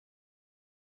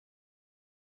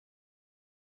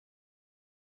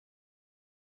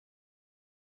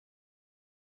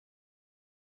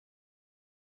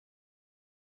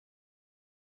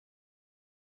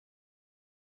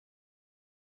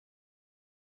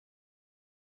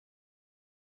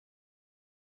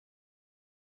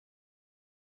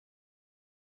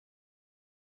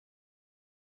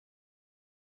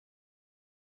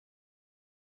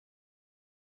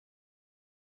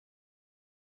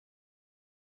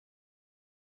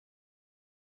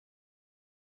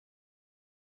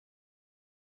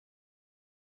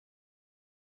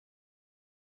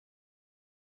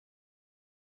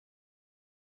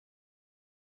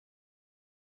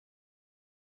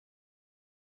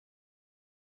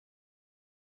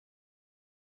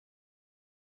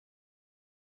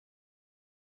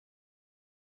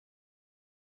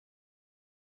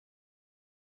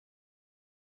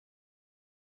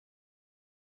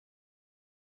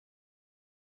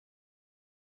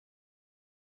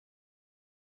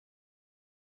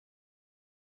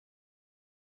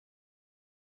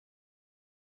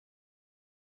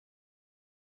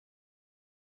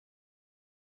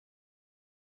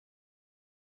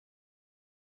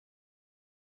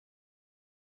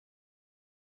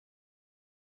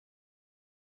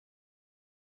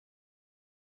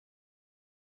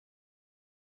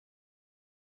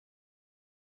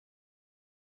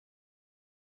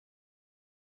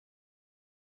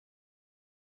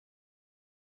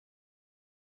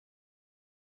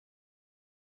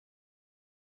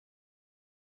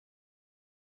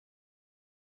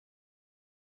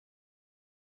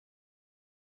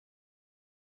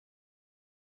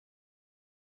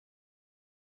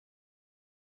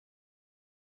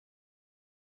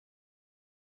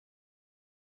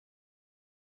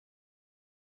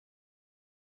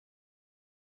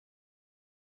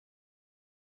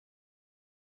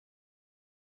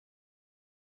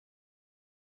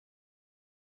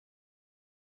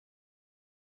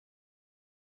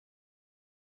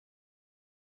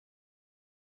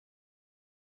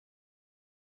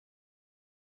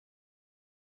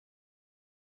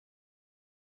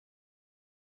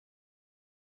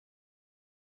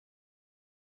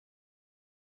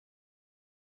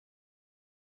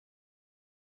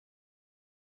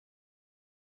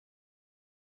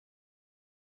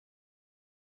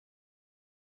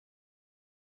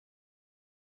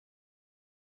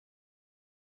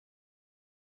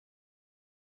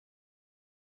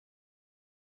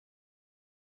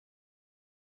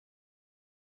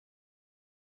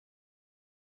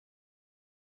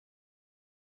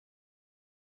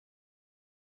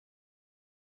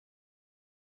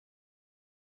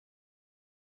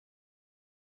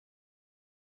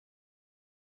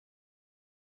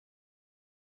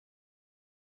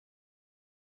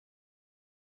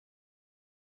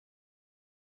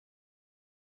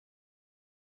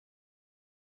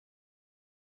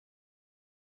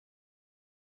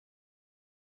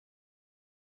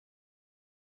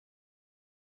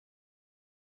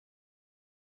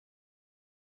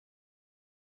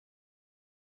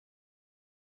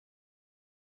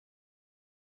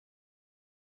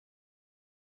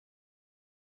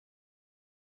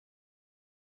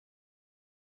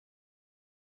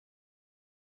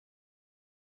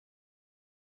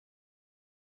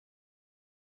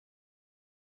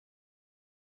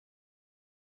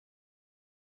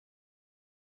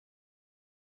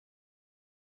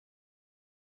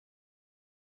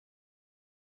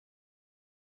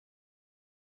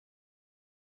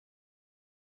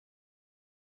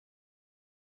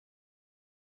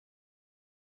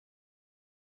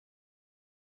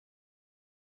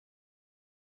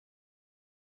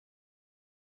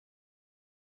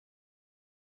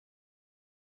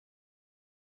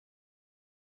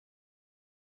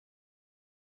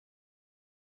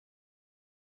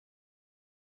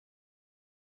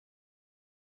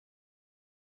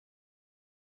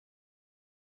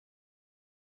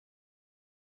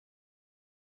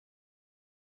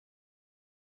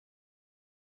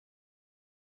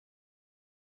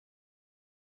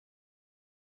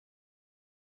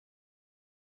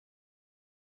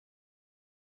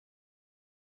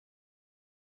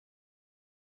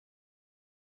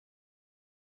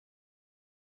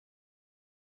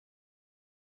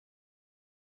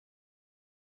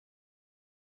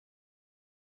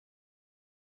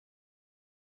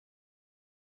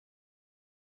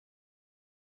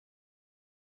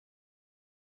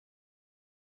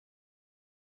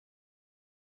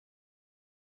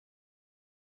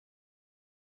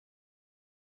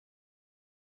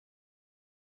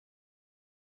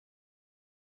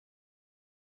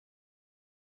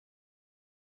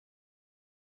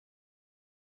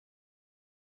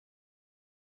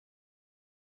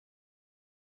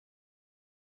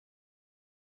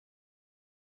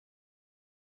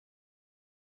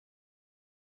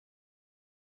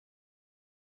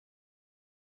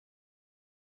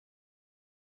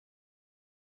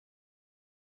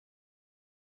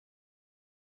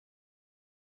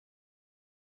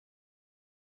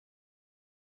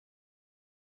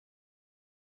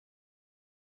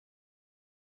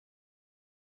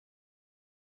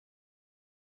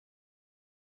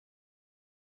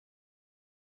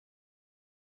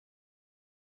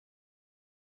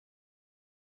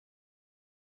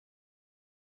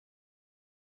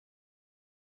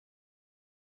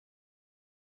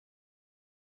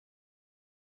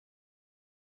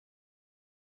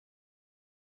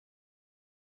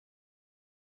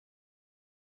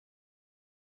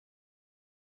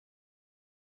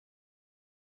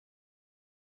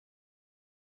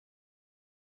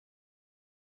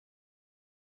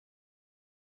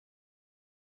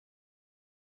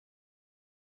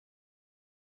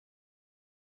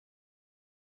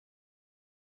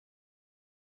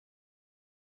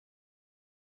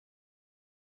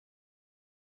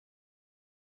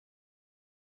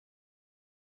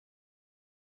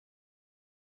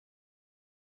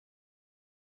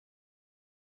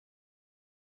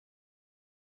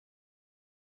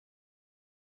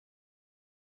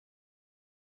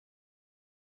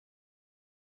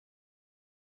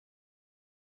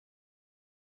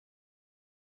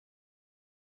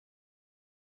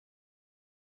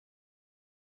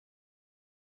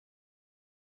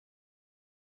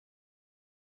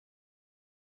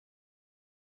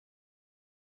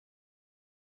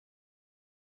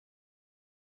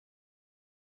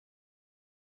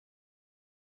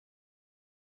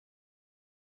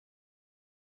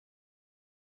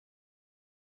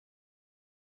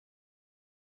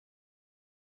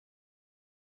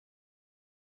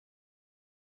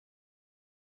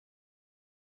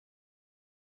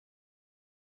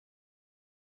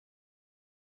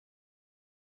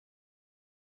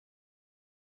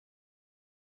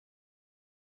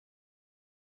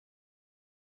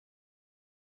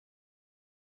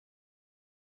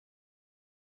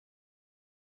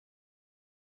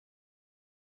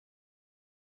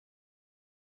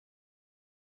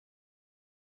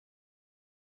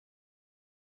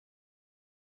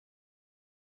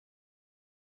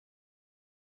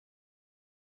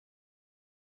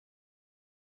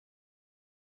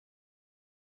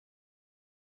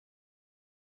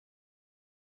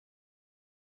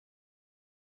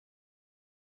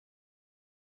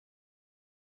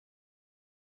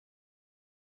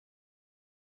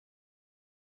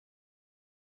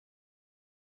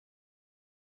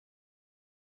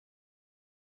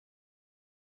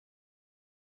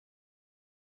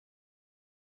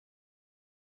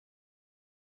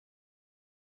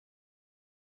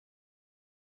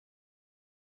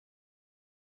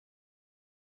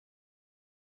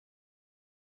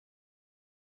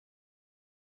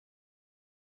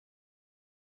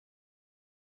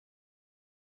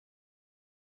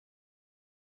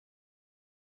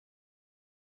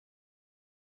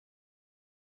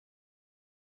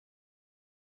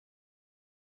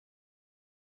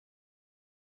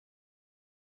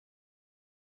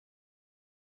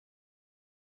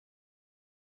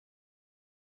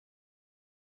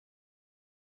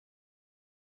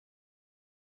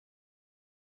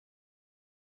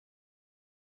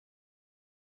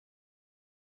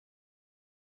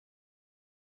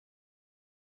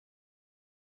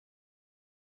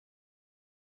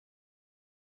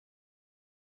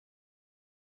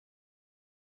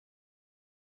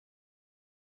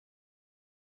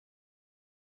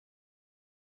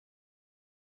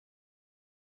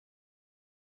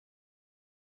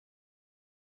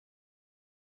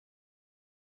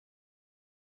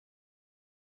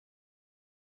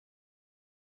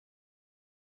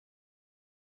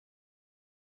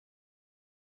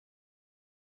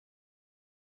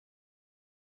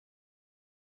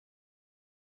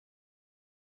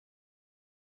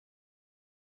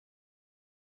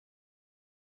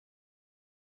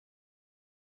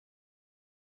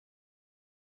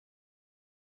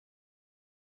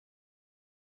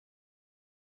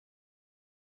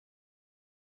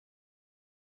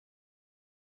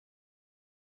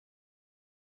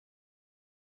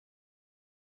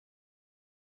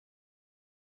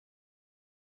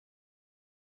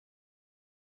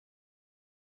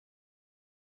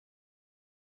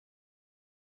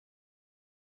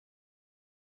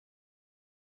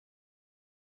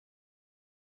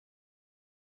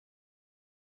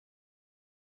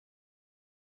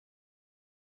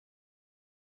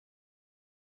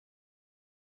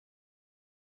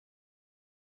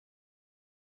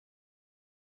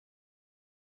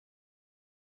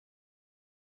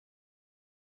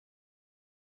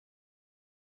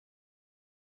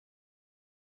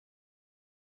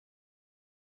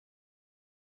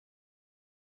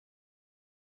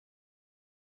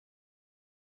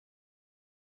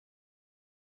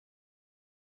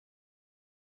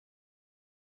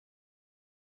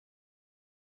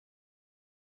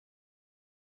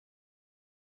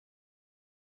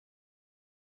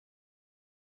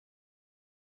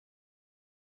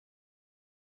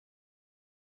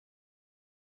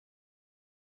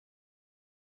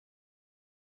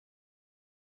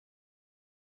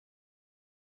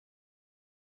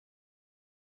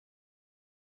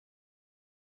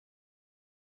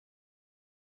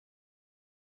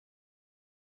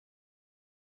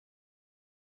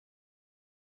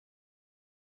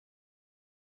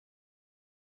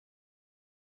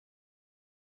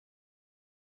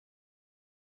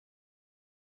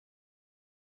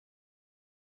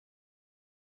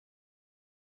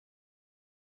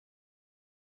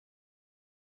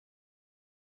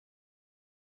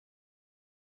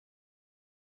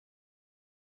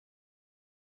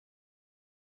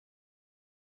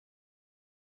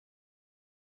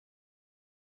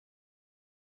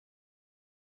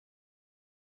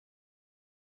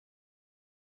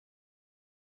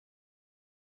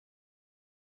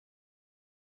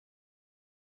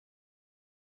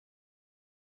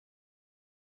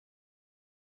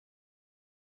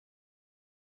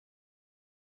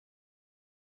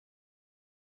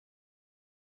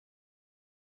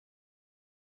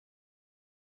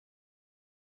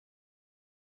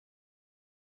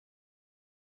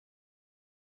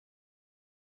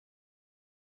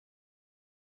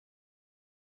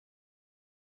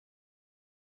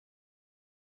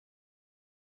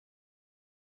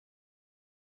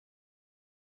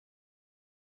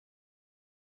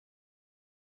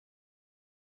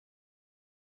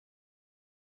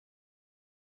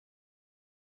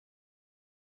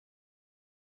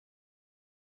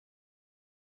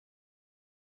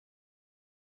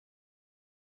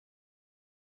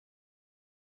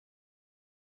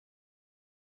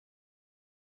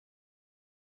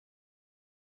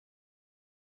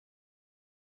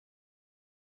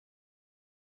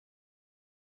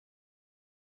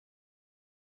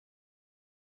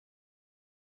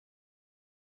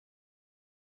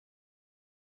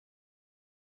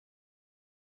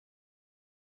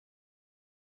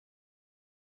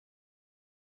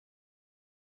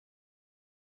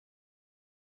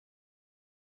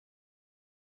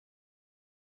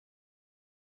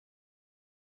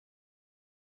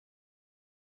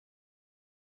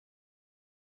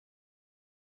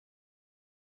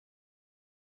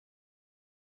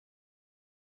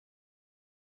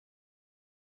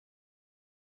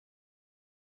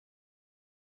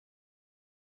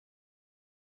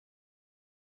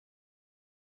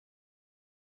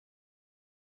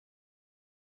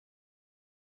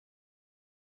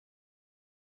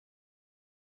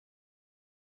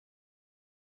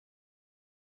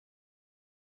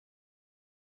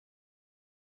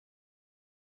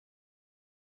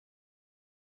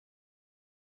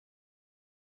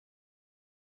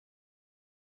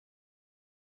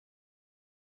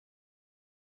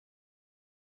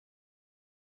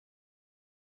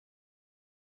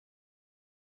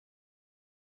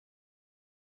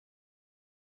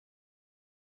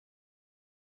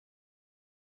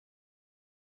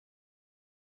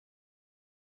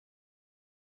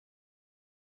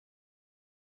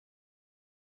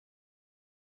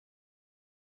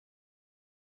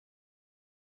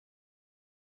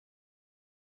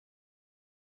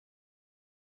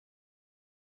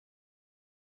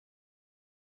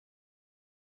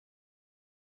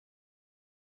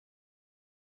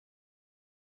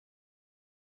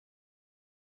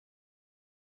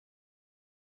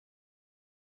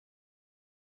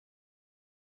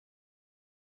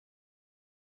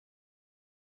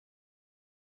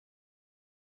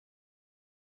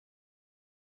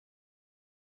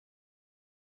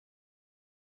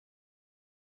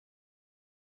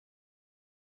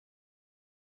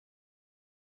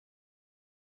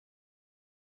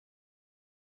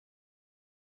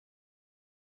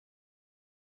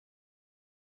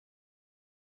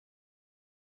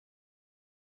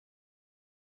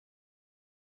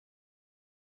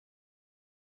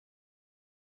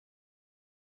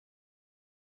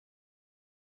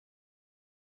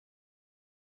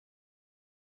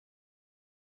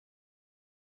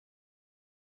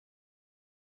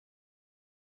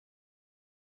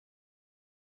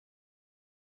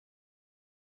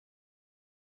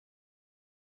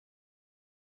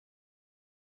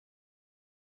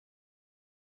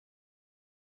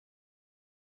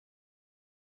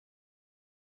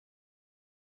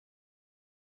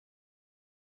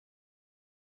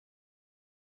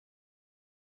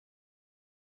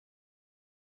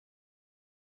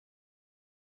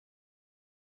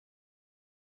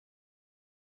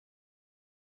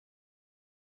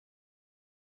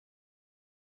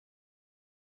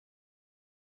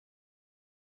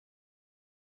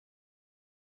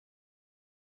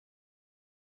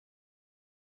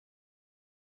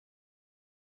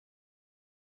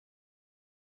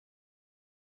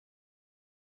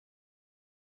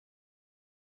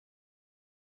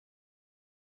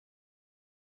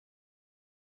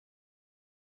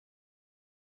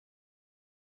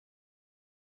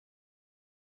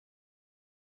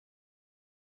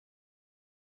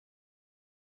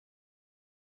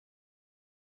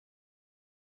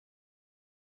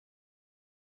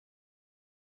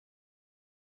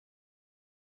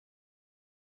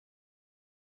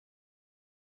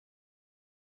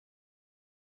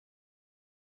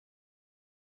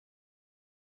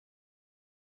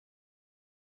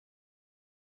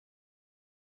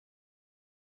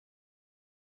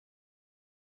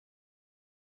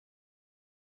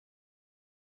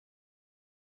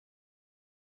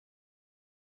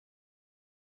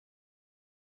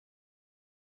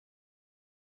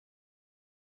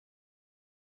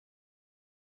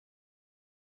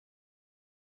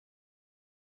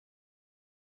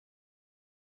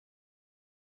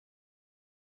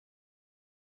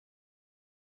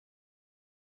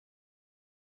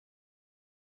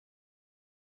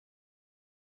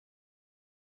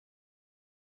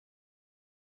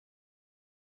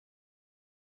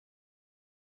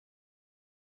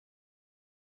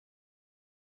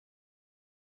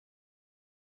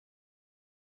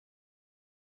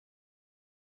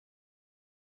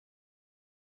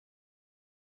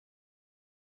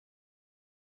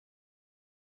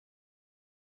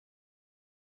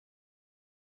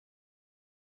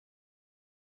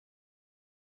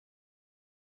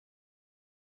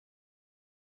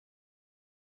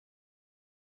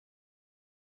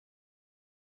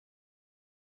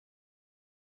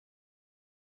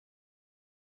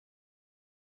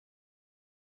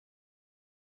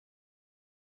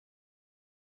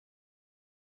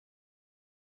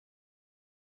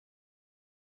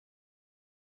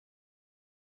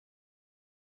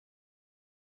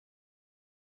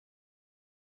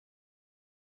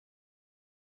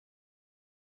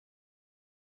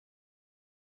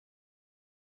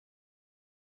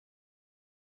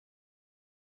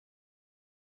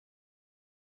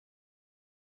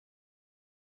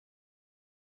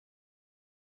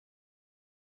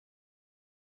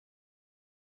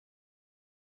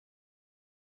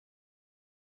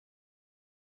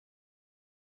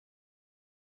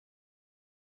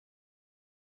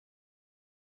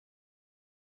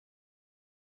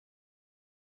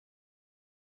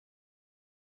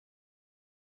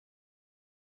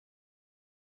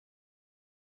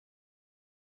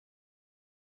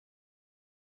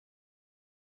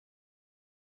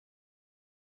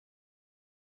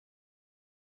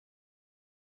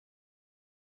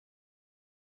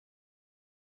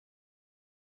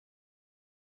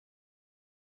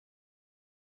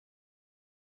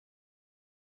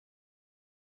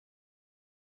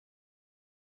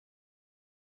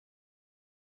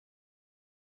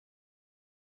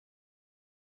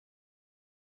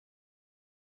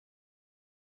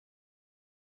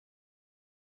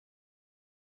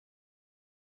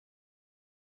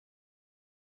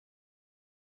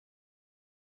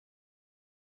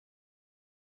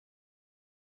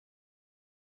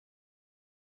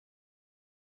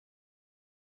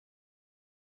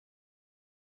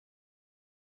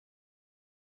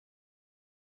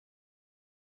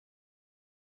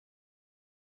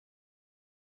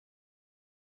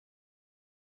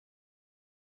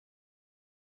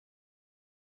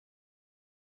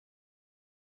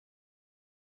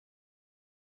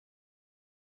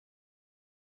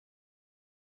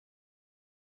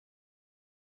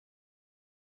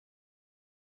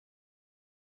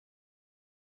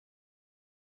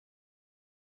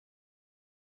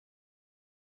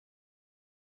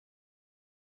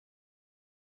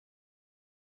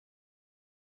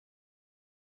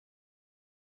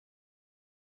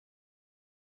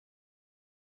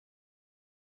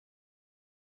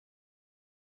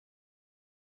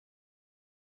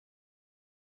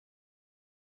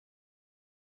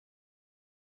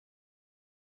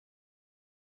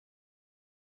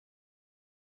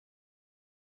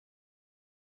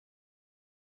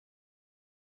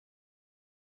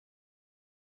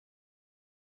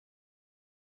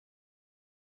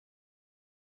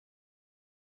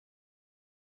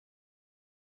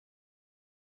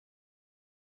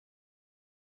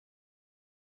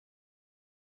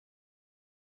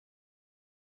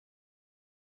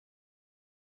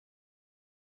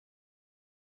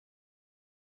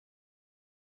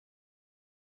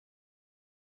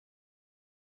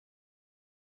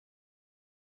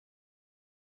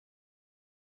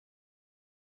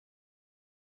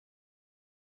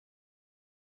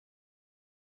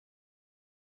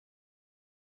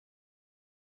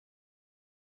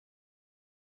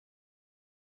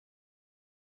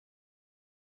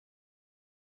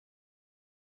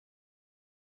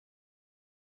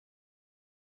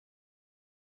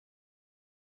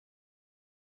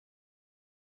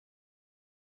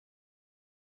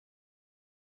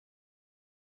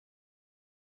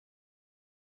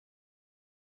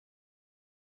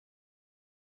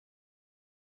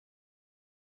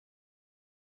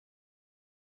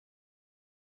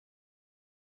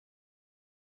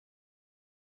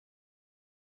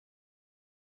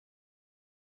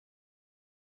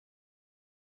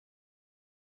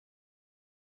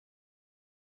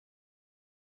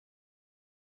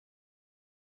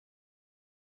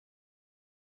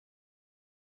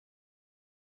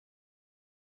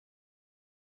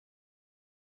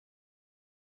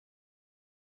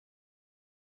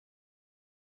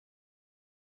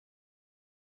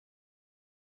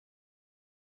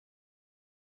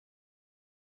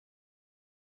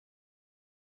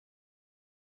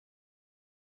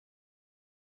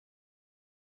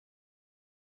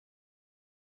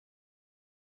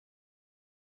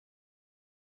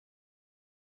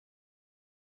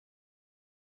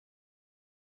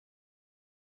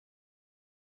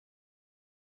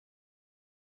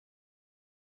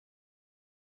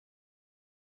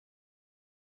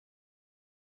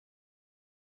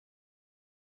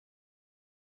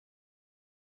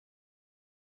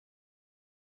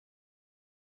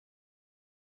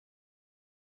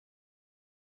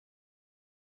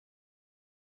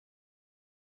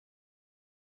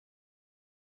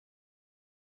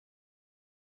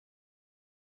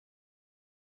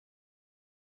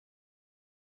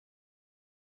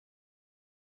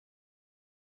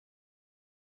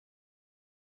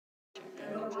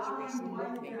allowing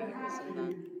life to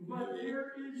happen, but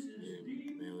there is this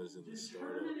deep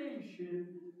determination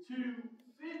to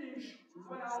finish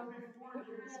well before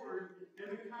the Lord and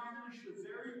accomplish the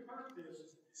very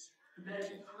purpose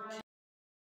that Christ.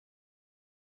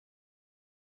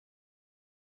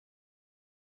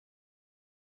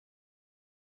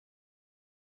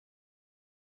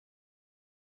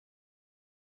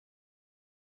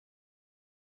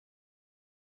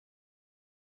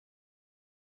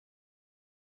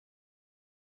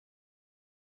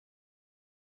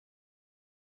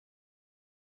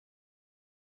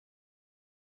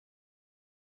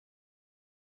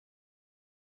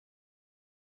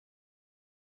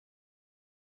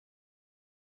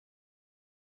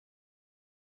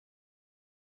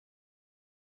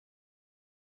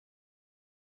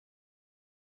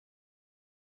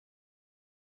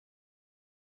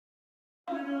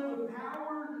 To know the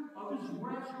power of his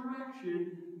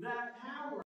resurrection, that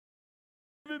power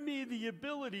given me the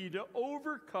ability to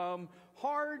overcome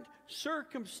hard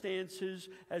circumstances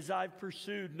as I've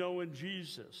pursued knowing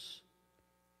Jesus.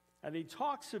 And he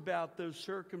talks about those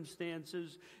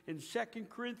circumstances in 2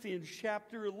 Corinthians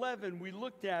chapter 11. We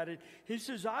looked at it. He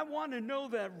says, I want to know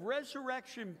that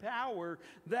resurrection power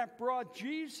that brought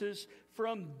Jesus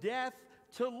from death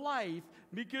to life,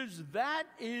 because that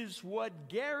is what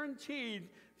guaranteed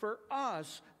for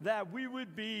us that we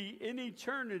would be in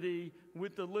eternity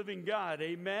with the living God.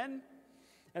 Amen?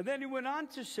 And then he went on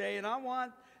to say, and I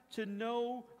want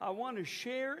to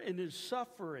share in his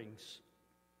sufferings.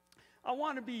 I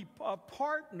want to be a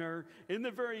partner in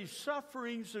the very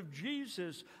sufferings of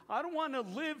Jesus. I don't want to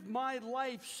live my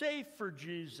life safe for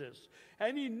Jesus.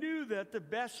 And he knew that the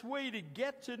best way to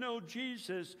get to know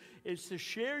Jesus is to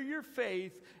share your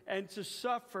faith and to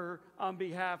suffer on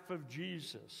behalf of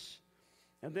Jesus.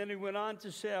 And then he went on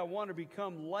to say, I want to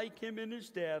become like him in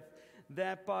his death,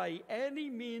 that by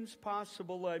any means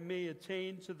possible I may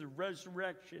attain to the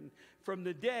resurrection from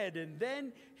the dead. And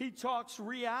then he talks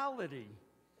reality.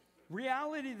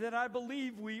 Reality that I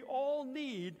believe we all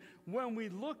need when we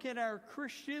look at our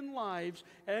Christian lives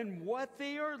and what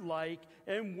they are like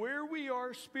and where we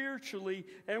are spiritually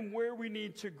and where we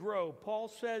need to grow. Paul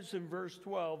says in verse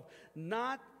 12,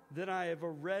 not that I have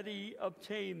already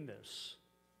obtained this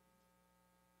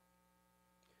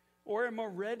or am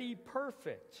already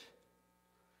perfect,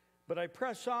 but I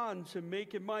press on to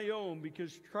make it my own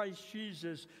because Christ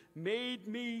Jesus made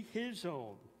me his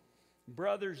own.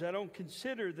 Brothers, I don't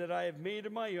consider that I have made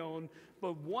it my own,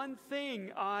 but one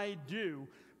thing I do.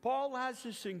 Paul has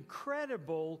this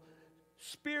incredible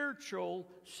spiritual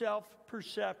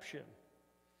self-perception.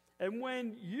 And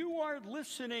when you are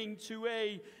listening to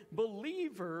a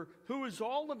believer who is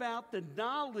all about the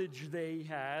knowledge they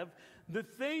have, the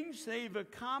things they've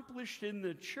accomplished in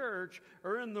the church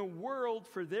or in the world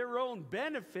for their own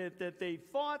benefit that they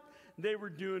thought they were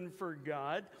doing for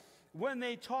God, when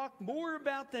they talk more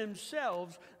about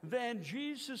themselves than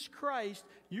Jesus Christ,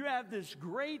 you have this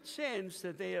great sense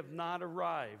that they have not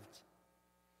arrived.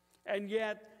 And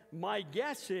yet, my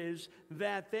guess is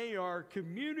that they are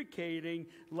communicating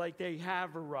like they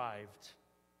have arrived.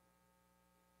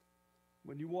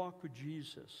 When you walk with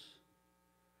Jesus,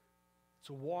 it's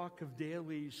a walk of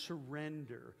daily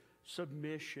surrender,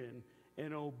 submission,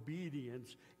 and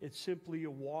obedience. It's simply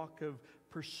a walk of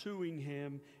pursuing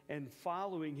him and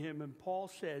following him. And Paul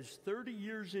says 30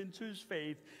 years into his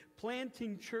faith,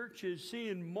 planting churches,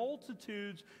 seeing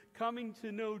multitudes coming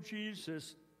to know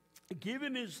Jesus,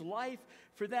 given his life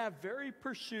for that very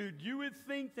pursuit, you would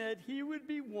think that he would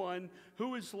be one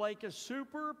who is like a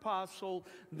super apostle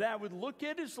that would look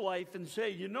at his life and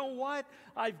say, you know what?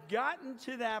 I've gotten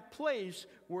to that place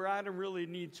where I don't really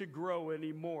need to grow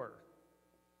anymore.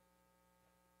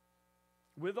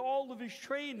 With all of his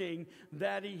training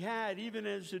that he had, even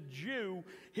as a Jew,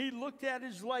 he looked at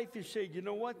his life and said, you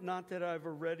know what? Not that I've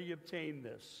already obtained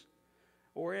this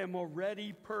or am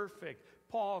already perfect.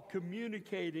 Paul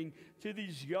communicating to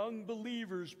these young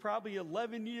believers, probably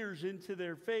 11 years into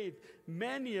their faith,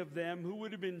 many of them who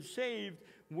would have been saved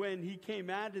when he came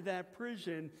out of that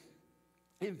prison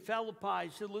in Philippi,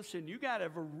 said, listen, you got to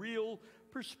have a real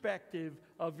perspective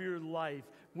of your life.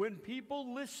 When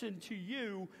people listen to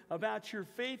you about your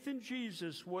faith in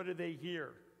Jesus, what do they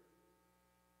hear?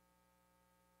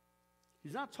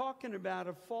 He's not talking about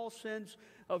a false sense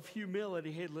of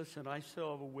humility. Hey, listen, I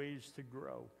still have a ways to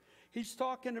grow. He's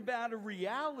talking about a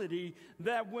reality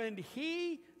that when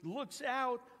he looks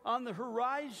out on the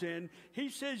horizon, he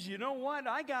says, you know what?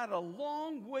 I got a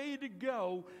long way to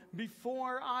go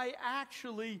before I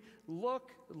actually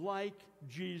look like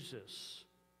Jesus.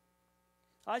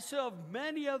 I still have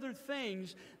many other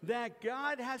things that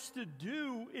God has to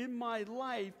do in my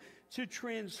life to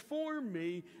transform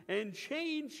me and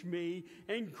change me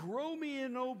and grow me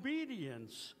in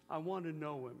obedience. I want to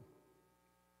know Him.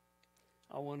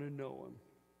 I want to know Him.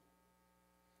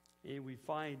 And we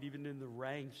find even in the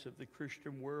ranks of the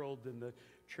Christian world and the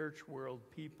church world,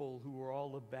 people who are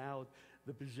all about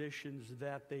the positions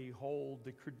that they hold,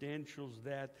 the credentials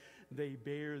that they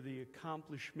bear, the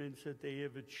accomplishments that they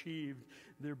have achieved,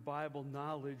 their Bible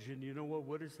knowledge. And you know what?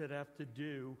 What does that have to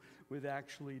do with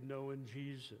actually knowing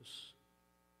Jesus?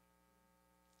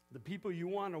 The people you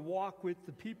want to walk with,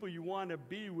 the people you want to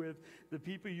be with, the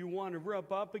people you want to rub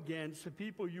up against, the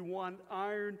people you want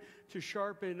iron to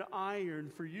sharpen iron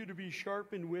for you to be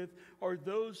sharpened with, are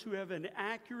those who have an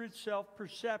accurate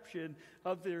self-perception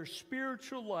of their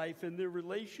spiritual life and their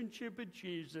relationship with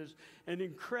Jesus, an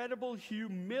incredible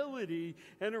humility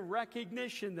and a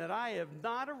recognition that I have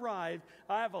not arrived,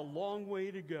 I have a long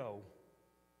way to go.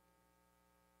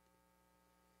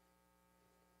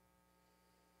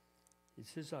 He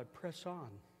says, I press on.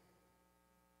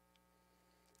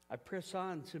 I press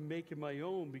on to make it my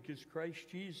own because Christ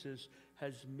Jesus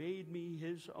has made me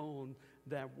His own.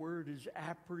 That word is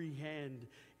apprehend.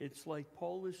 It's like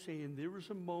Paul is saying, there was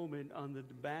a moment on the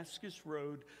Damascus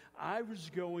Road, I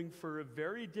was going for a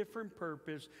very different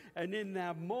purpose, and in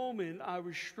that moment I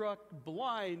was struck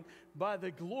blind by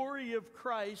the glory of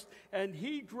Christ, and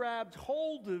He grabbed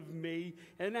hold of me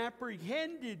and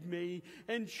apprehended me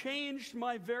and changed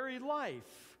my very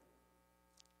life.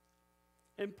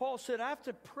 And Paul said, I have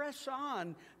to press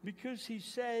on because he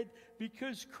said,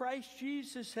 because Christ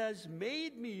Jesus has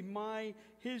made me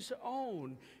His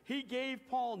own. He gave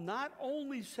Paul not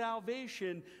only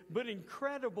salvation, but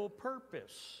incredible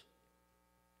purpose.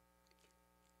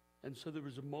 And so there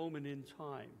was a moment in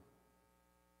time,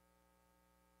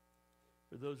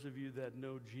 for those of you that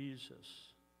know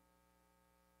Jesus,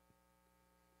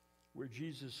 where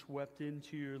Jesus swept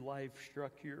into your life,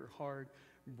 struck your heart,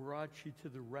 brought you to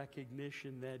the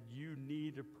recognition that you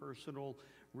need a personal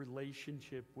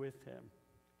relationship with Him.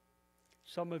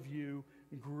 Some of you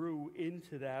grew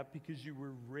into that because you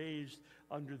were raised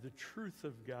under the truth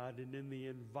of God and in the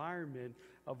environment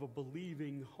of a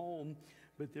believing home.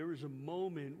 But there was a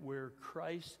moment where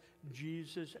Christ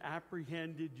Jesus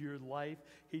apprehended your life.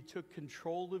 He took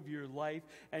control of your life,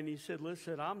 and He said,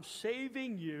 listen, I'm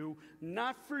saving you,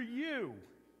 not for you,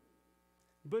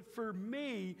 but for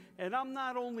me. And I'm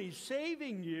not only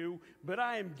saving you, but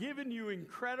I am giving you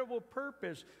incredible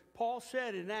purpose. Paul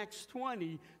said in Acts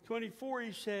 20:24,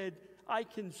 he said, I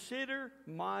consider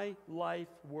my life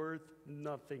worth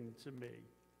nothing to me.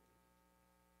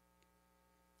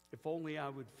 If only I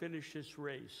would finish this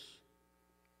race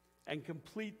and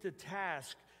complete the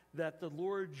task that the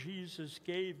Lord Jesus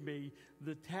gave me,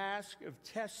 the task of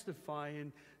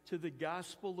testifying to the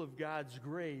gospel of God's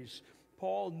grace.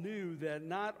 Paul knew that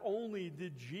not only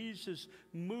did Jesus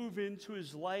move into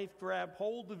his life, grab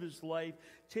hold of his life,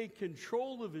 take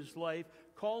control of his life,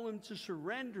 call him to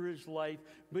surrender his life,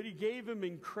 but He gave him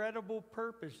incredible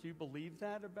purpose. Do you believe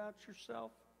that about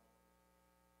yourself?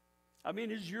 I mean,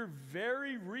 is your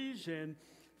very reason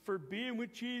for being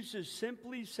with Jesus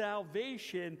simply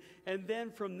salvation, and then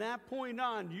from that point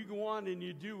on, you go on and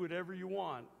you do whatever you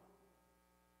want?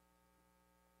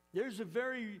 There's a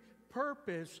very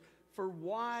purpose for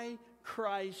why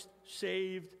Christ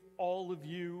saved all of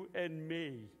you and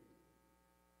me.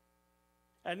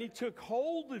 And He took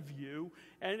hold of you,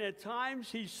 and at times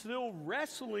He's still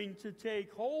wrestling to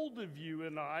take hold of you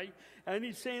and I. And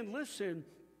He's saying, listen,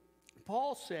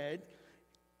 Paul said,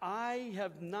 I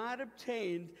have not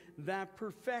obtained that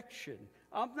perfection.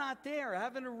 I'm not there. I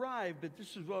haven't arrived, but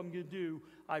this is what I'm going to do.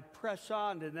 I press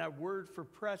on, and that word for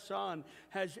press on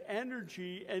has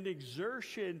energy and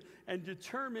exertion and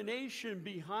determination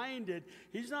behind it.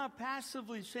 He's not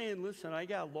passively saying, listen, I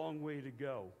got a long way to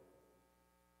go.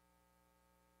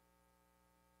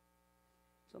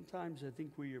 Sometimes I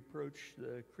think we approach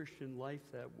the Christian life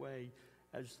that way,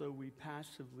 as though we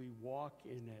passively walk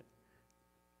in it.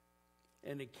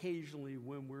 And occasionally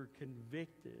when we're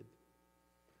convicted,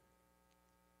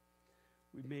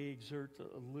 we may exert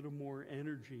a little more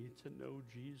energy to know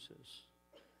Jesus.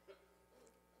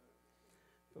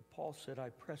 But Paul said, I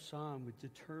press on with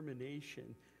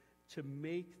determination to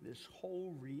make this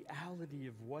whole reality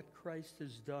of what Christ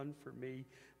has done for me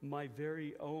my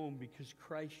very own, because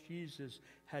Christ Jesus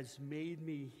has made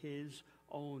me His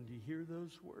own. Do you hear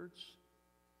those words?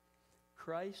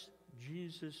 Christ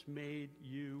Jesus made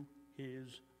you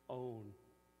His own.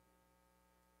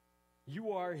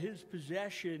 You are his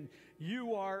possession.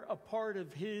 You are a part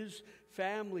of his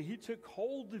family. He took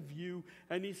hold of you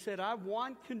and he said, I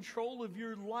want control of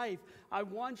your life. I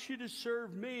want you to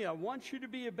serve me. I want you to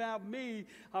be about me.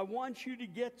 I want you to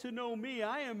get to know me.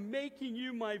 I am making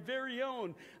you my very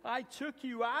own. I took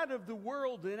you out of the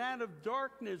world and out of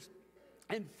darkness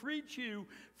and freed you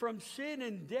from sin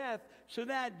and death so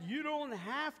that you don't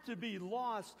have to be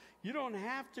lost. You don't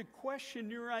have to question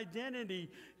your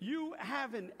identity. You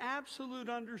have an absolute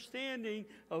understanding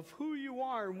of who you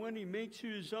are, and when he makes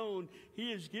you his own,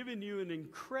 he has given you an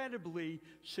incredibly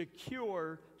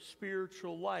secure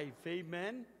spiritual life.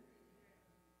 Amen?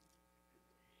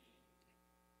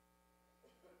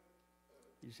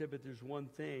 He said, but there's one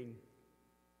thing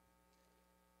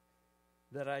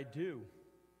that I do.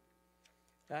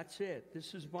 That's it.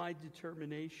 This is my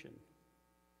determination.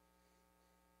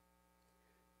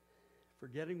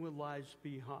 Forgetting what lies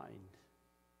behind.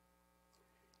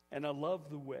 And I love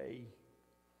the way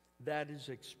that is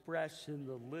expressed in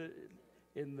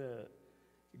the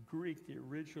Greek, the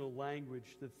original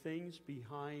language, the things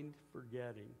behind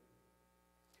forgetting.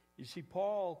 You see,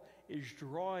 Paul is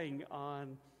drawing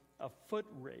on a foot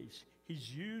race.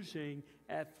 He's using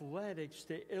athletics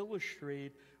to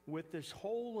illustrate what this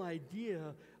whole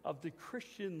idea of the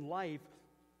Christian life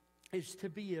is to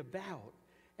be about.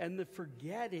 And the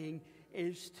forgetting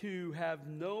is to have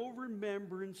no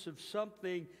remembrance of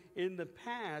something in the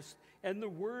past. And the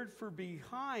word for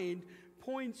behind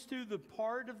points to the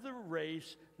part of the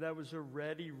race that was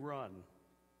already run.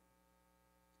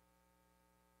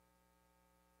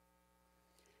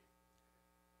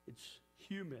 It's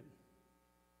human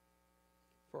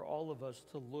for all of us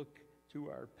to look to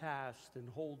our past and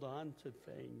hold on to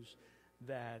things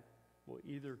that will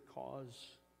either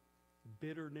cause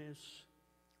bitterness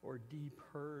or deep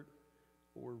hurt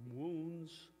or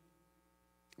wounds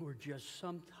or just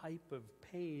some type of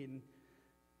pain,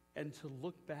 and to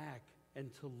look back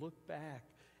and to look back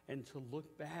and to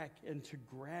look back and to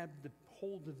grab the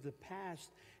hold of the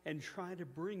past and try to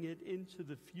bring it into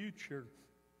the future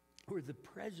or the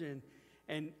present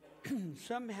and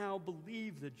somehow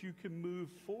believe that you can move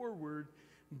forward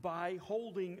by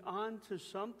holding on to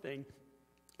something.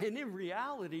 And in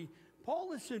reality,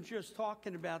 Paul isn't just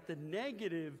talking about the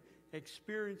negative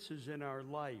experiences in our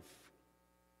life.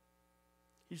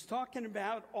 He's talking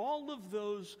about all of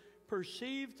those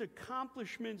perceived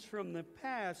accomplishments from the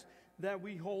past that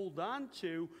we hold on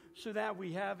to so that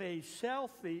we have a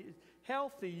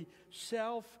healthy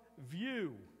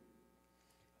self-view.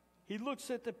 He looks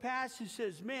at the past, he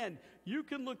says, man, you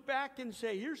can look back and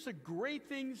say, here's the great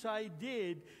things I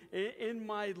did in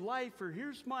my life, or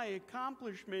here's my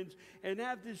accomplishments, and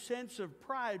have this sense of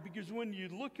pride, because when you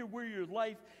look at where your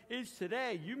life is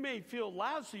today, you may feel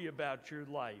lousy about your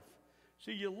life.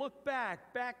 So you look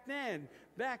back then,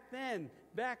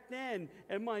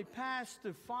 and my past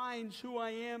defines who I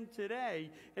am today.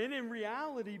 And in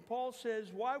reality, Paul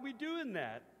says, why are we doing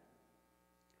that?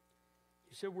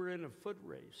 He said, we're in a foot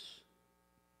race.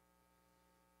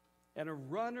 And a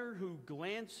runner who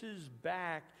glances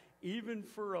back, even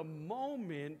for a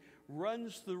moment,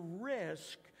 runs the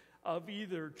risk of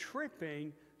either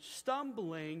tripping,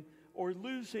 stumbling, or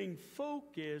losing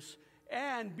focus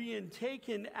and being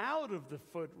taken out of the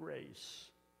foot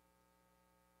race.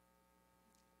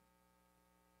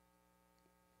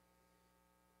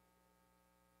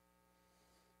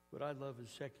 What I love is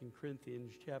 2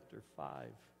 Corinthians chapter 5,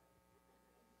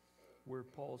 where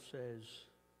Paul says,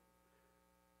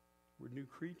 we're new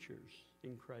creatures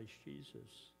in Christ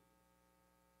Jesus.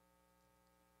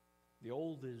 The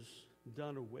old is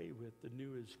done away with, the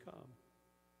new has come.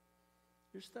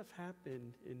 There's stuff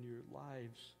happened in your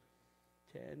lives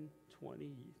 10,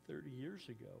 20, 30 years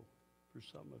ago for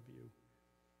some of you.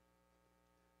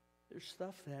 There's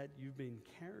stuff that you've been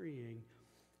carrying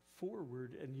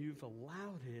forward, and you've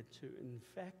allowed it to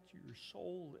infect your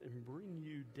soul and bring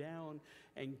you down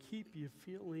and keep you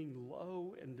feeling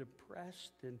low and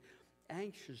depressed and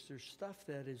anxious. There's stuff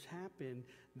that has happened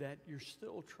that you're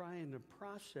still trying to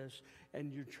process,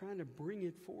 and you're trying to bring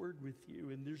it forward with you.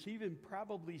 And there's even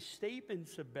probably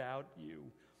statements about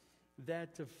you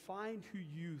that define who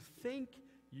you think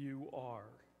you are.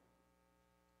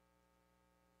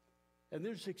 And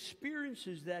there's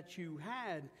experiences that you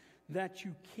had that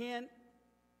you can't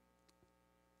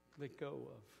let go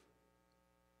of.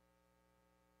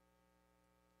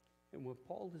 And what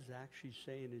Paul is actually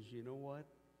saying is, you know what?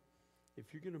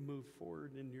 If you're going to move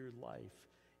forward in your life,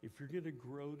 if you're going to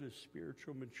grow to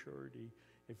spiritual maturity,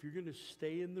 if you're going to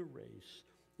stay in the race,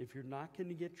 if you're not going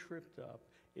to get tripped up,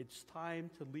 it's time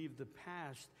to leave the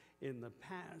past in the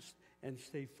past and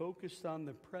stay focused on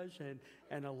the present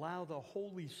and allow the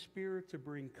Holy Spirit to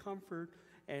bring comfort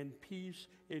and peace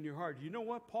in your heart. You know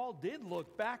what? Paul did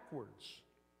look backwards.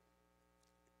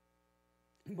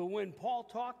 But when Paul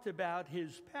talked about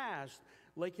his past,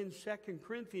 like in 2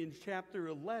 Corinthians chapter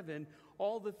 11,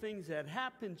 all the things that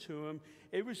happened to him,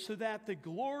 it was so that the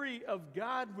glory of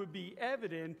God would be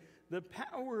evident, the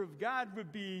power of God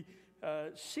would be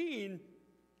seen,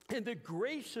 and the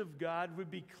grace of God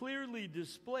would be clearly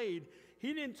displayed.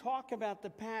 He didn't talk about the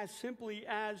past simply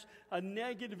as a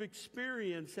negative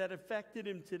experience that affected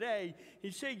him today.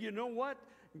 He said, you know what?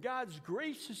 God's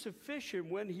grace is sufficient.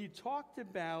 When he talked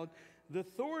about the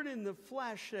thorn in the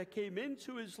flesh that came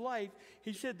into his life,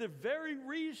 he said the very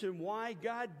reason why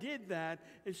God did that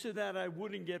is so that I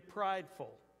wouldn't get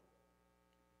prideful.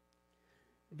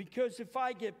 Because if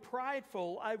I get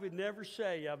prideful, I would never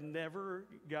say, I've never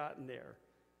gotten there.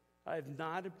 I have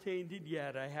not obtained it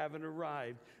yet. I haven't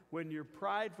arrived. When you're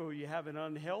prideful, you have an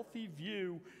unhealthy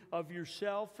view of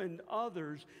yourself and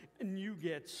others, and you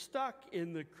get stuck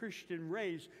in the Christian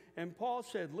race. And Paul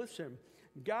said, listen,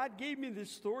 God gave me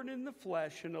this thorn in the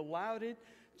flesh and allowed it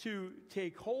to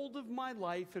take hold of my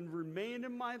life and remain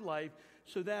in my life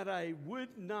so that I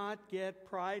would not get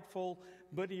prideful.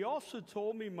 But he also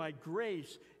told me my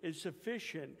grace is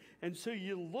sufficient. And so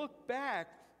you look back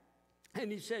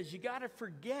and he says, you got to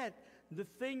forget the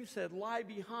things that lie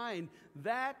behind.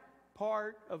 That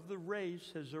part of the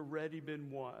race has already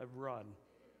been run.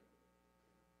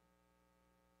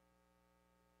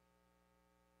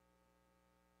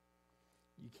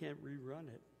 You can't rerun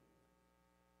it.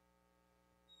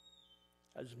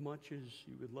 As much as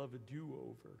you would love a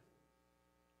do-over,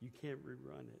 you can't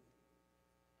rerun it.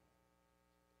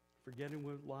 Forgetting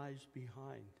what lies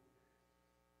behind.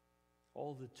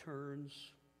 All the turns,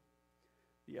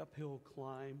 the uphill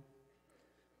climb,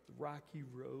 the rocky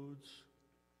roads,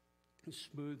 the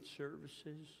smooth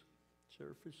surfaces.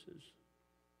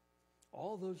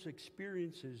 All those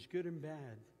experiences, good and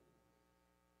bad.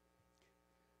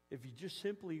 If you just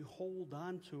simply hold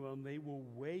on to them, they will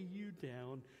weigh you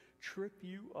down, trip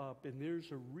you up, and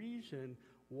there's a reason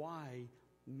why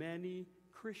many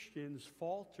Christians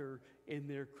falter in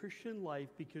their Christian life,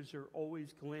 because they're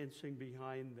always glancing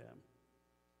behind them.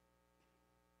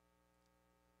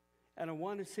 And I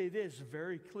want to say this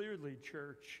very clearly,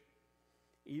 church.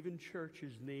 Even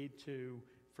churches need to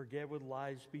forget what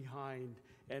lies behind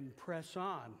and press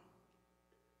on.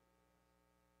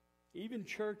 Even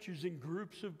churches and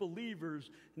groups of believers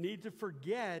need to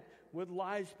forget what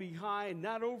lies behind,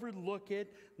 not overlook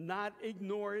it, not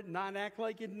ignore it, not act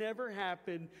like it never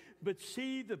happened, but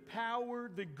see the power,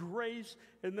 the grace,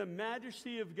 and the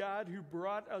majesty of God who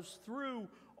brought us through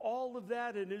all of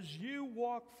that. And as you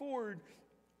walk forward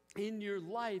in your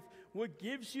life, what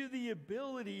gives you the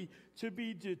ability to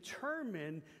be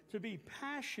determined, to be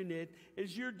passionate,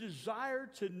 is your desire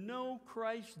to know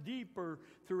Christ deeper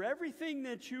through everything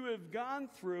that you have gone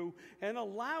through and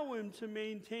allow Him to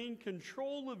maintain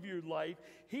control of your life.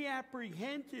 He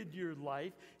apprehended your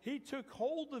life. He took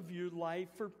hold of your life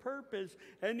for purpose,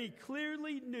 and He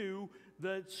clearly knew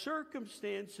the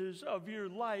circumstances of your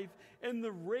life and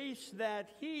the race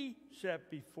that He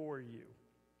set before you.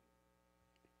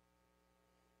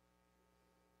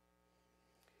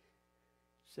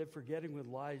 Said forgetting what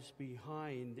lies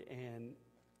behind and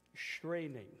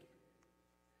straining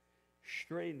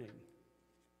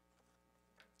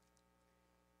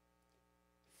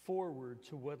forward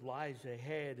to what lies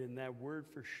ahead. And that word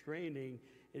for straining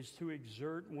is to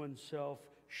exert oneself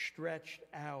stretched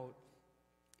out.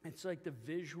 It's like the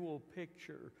visual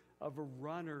picture of a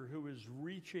runner who is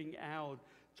reaching out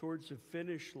towards the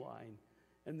finish line.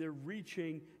 And they're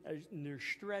reaching and they're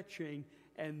stretching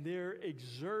and they're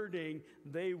exerting.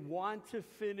 They want to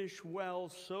finish well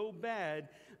so bad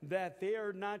that they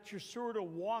are not just sort of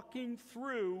walking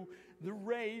through the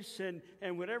race and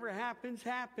whatever happens,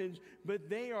 happens, but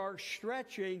they are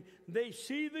stretching. They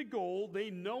see the goal.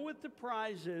 They know what the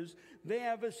prize is. They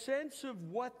have a sense of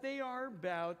what they are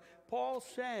about. Paul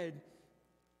said,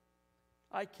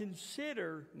 I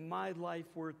consider my life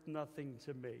worth nothing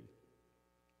to me,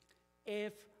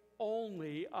 if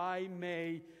only I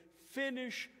may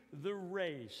finish the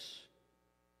race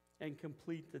and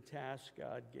complete the task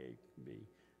God gave me,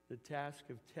 the task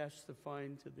of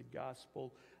testifying to the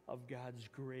gospel of God's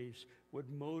grace. What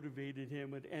motivated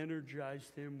him, what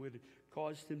energized him, what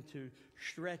caused him to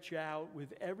stretch out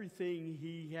with everything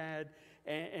he had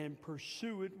and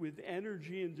pursue it with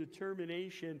energy and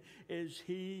determination, is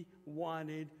he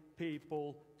wanted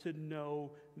people to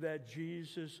know that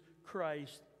Jesus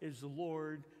Christ is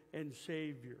Lord and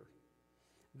Savior.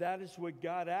 That is what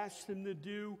God asked him to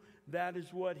do. that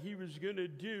is what he was going to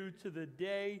do to the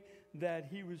day that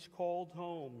he was called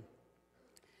home.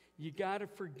 You got to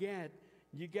forget.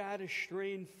 You got to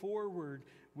strain forward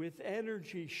with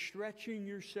energy, stretching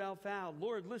yourself out.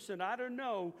 Lord, listen, I don't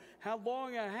know how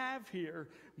long I have here,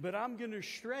 but I'm going to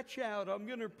stretch out. I'm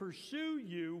going to pursue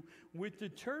you with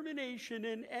determination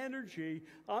and energy.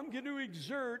 I'm going to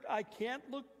exert. I can't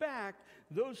look back.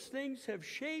 Those things have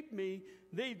shaped me.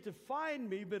 They've defined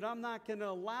me, but I'm not going to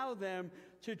allow them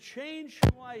to change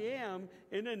who I am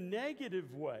in a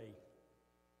negative way.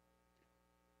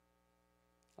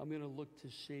 I'm going to look to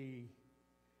see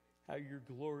how your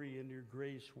glory and your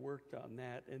grace worked on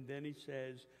that. And then he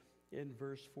says in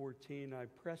verse 14, I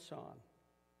press on.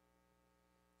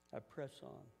 I press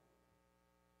on.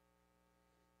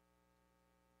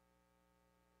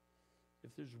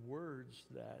 If there's words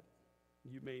that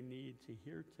you may need to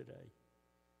hear today,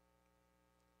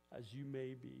 as you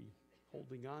may be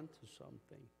holding on to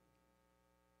something,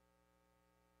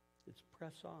 it's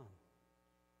press on.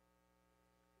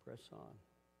 Press on.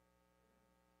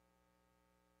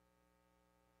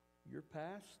 Your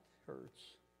past hurts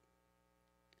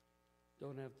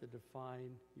don't have to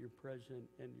define your present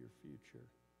and your future.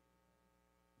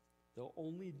 They'll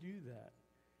only do that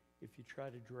if you try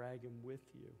to drag them with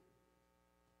you.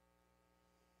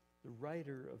 The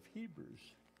writer of Hebrews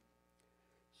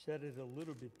said it a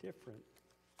little bit different.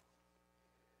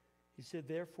 He said,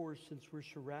 therefore, since we're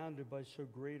surrounded by so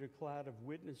great a cloud of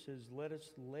witnesses, let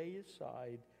us lay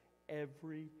aside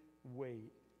every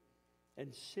weight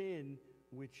and sin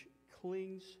which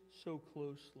clings so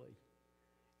closely,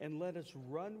 and let us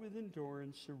run with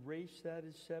endurance the race that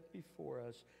is set before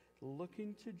us,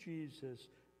 looking to Jesus,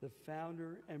 the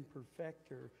founder and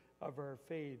perfecter of our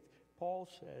faith. Paul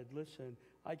said, listen,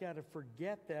 I got to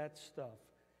forget that stuff.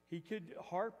 He could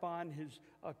harp on his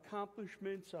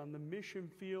accomplishments on the mission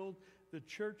field, the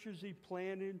churches he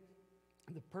planted,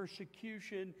 the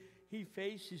persecution he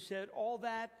faced. He said, all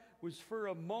that was for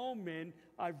a moment.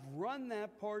 I've run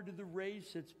that part of the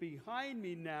race. It's behind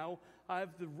me now. I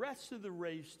have the rest of the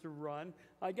race to run.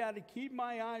 I got to keep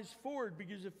my eyes forward,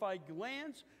 because if I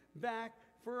glance back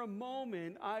for a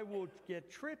moment, I will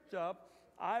get tripped up.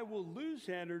 I will lose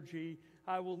energy.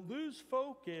 I will lose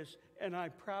focus, and I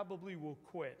probably will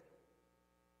quit.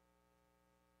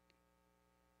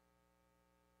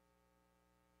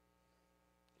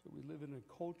 So we live in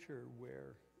a culture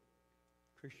where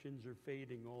Christians are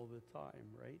fading all the time,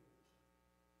 right?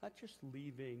 Not just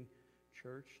leaving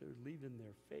church, they're leaving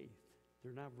their faith.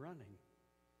 They're not running.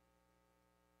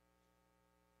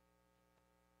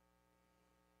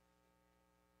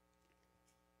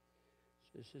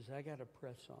 So it says, I got to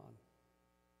press on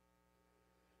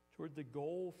toward the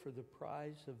goal for the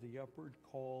prize of the upward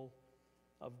call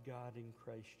of God in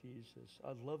Christ Jesus.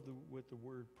 I love what the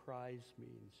word prize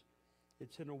means.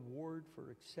 It's an award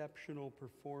for exceptional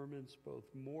performance, both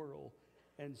moral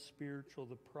and spiritual,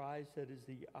 the prize that is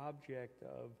the object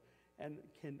of and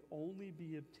can only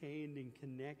be obtained in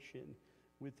connection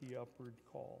with the upward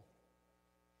call.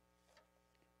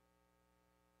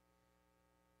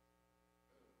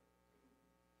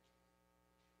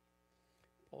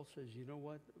 Paul says, you know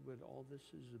what all this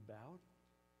is about?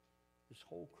 This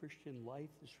whole Christian life,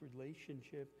 this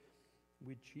relationship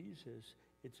with Jesus,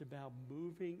 it's about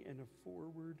moving in a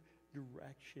forward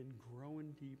direction,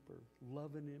 growing deeper,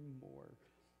 loving him more,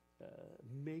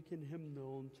 making him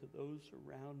known to those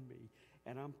around me.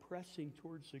 And I'm pressing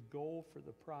towards the goal for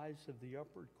the prize of the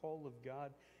upward call of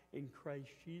God in Christ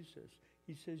Jesus.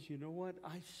 He says, you know what?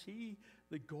 I see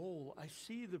the goal. I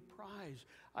see the prize.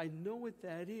 I know what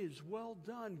that is. Well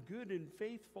done, good and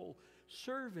faithful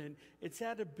servant. It's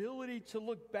that ability to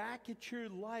look back at your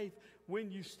life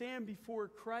when you stand before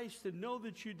Christ and know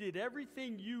that you did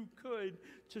everything you could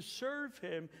to serve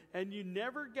him, and you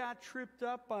never got tripped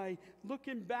up by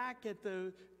looking back at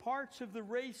the parts of the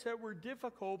race that were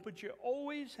difficult, but you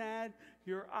always had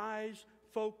your eyes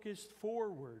focused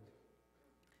forward.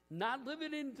 Not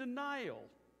living in denial,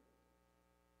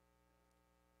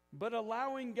 but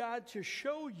allowing God to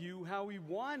show you how he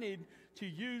wanted to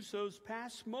use those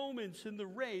past moments in the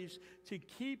race to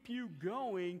keep you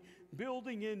going,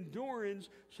 building endurance,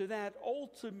 so that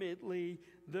ultimately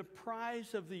the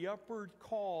prize of the upward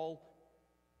call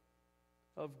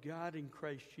of God in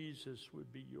Christ Jesus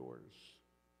would be yours.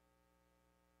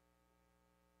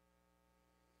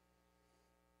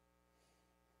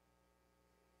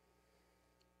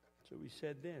 So we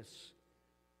said this: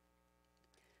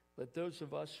 let those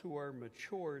of us who are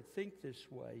mature think this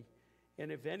way,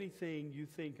 and if anything you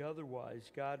think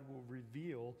otherwise, God will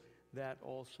reveal that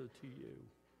also to you.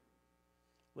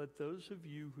 Let those of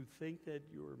you who think that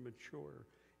you are mature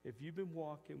if you've been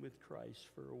walking with Christ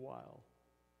for a while,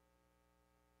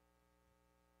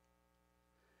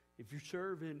 if you're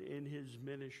serving in his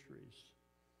ministries,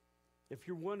 if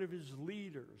you're one of his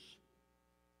leaders,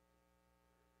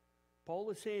 Paul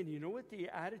is saying, you know what the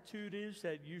attitude is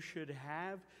that you should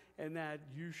have and that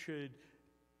you should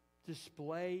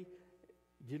display?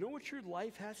 You know what your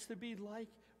life has to be like?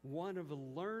 One of a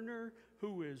learner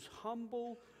who is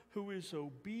humble, who is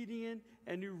obedient,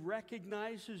 and who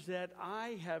recognizes that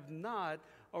I have not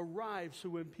arrived. So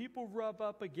when people rub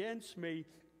up against me,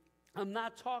 I'm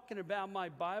not talking about my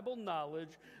Bible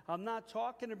knowledge. I'm not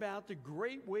talking about the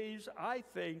great ways I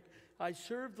think I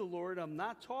serve the Lord. I'm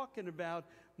not talking about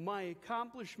my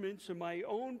accomplishments and my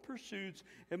own pursuits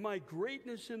and my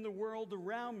greatness in the world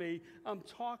around me. I'm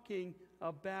talking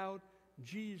about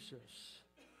Jesus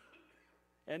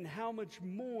and how much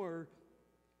more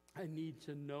I need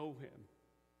to know him.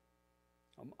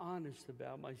 I'm honest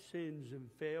about my sins and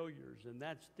failures, and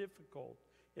that's difficult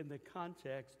in the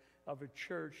context of a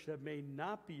church that may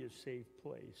not be a safe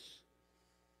place.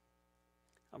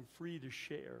 I'm free to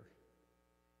share.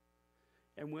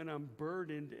 And when I'm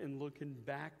burdened and looking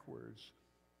backwards,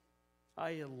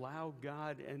 I allow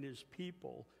God and his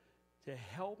people to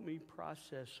help me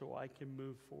process so I can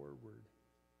move forward.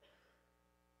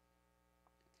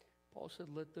 Paul said,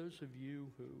 let those of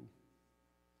you who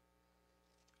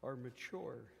are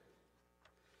mature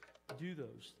do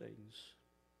those things.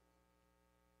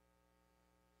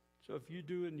 So if you're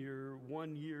doing your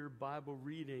 1-year Bible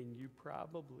reading, you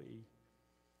probably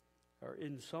are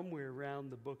in somewhere around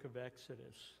the book of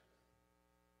Exodus.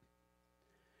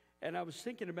 And I was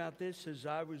thinking about this as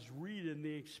I was reading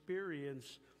the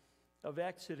experience of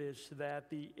Exodus, that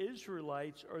the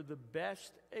Israelites are the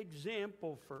best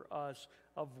example for us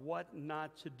of what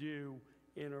not to do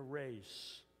in a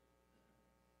race.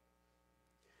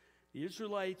 The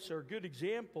Israelites are good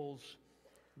examples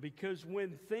because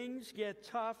when things get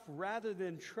tough, rather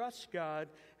than trust God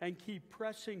and keep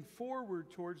pressing forward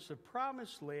towards the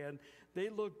promised land, they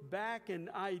look back and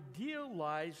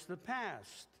idealize the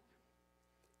past.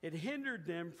 It hindered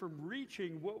them from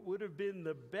reaching what would have been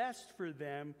the best for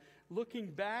them,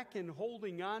 looking back and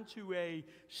holding on to a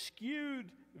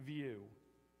skewed view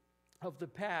of the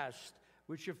past,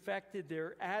 which affected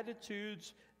their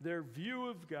attitudes, their view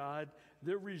of God,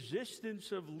 their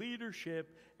resistance of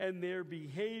leadership, and their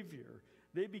behavior.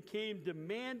 They became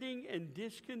demanding and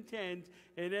discontent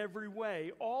in every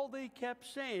way. All they kept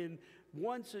saying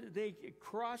once they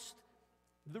crossed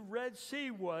the Red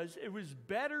Sea was, it was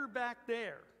better back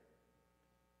there.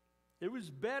 It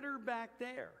was better back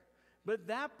there. But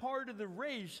that part of the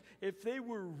race, if they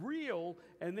were real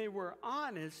and they were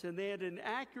honest and they had an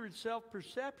accurate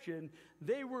self-perception,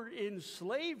 they were in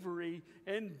slavery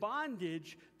and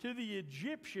bondage to the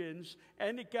Egyptians,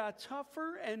 and it got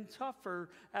tougher and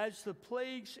tougher as the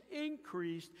plagues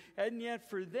increased. And yet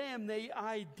for them, they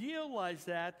idealized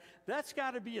that. That's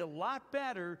got to be a lot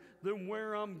better than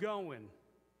where I'm going.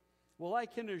 Well, I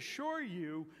can assure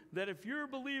you that if you're a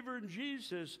believer in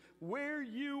Jesus, where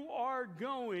you are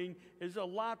going is a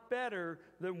lot better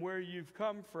than where you've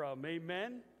come from.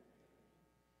 Amen?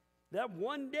 That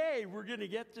one day we're going to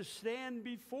get to stand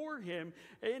before him,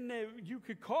 and you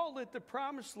could call it the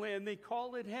promised land, they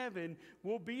call it heaven.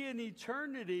 We'll be in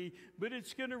eternity, but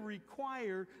it's going to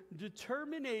require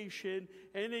determination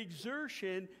and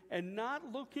exertion and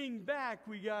not looking back.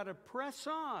 We got to press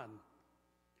on.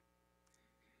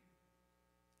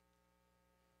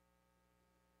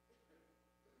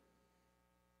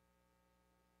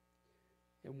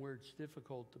 And where it's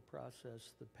difficult to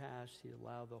process the past, you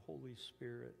allow the Holy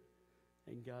Spirit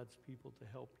and God's people to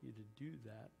help you to do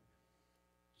that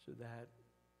so that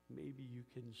maybe you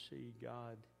can see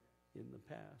God in the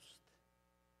past.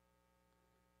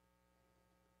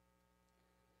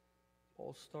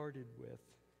 Paul started with,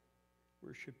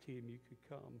 worship team, you could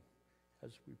come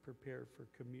as we prepare for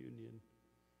communion.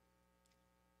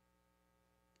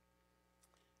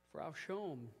 For I've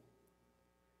shown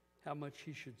how much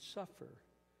he should suffer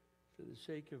for the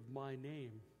sake of my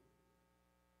name.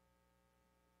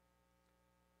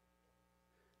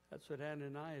 That's what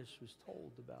Ananias was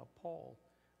told about Paul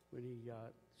when he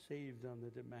got saved on the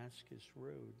Damascus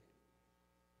road.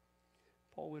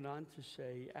 Paul went on to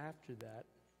say after that,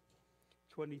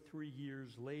 23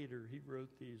 years later, he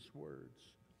wrote these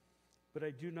words, "But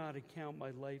I do not account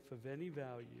my life of any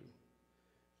value,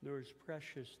 nor is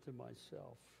precious to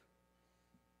myself,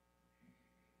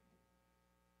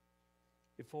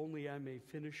 if only I may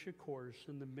finish a course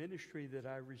in the ministry that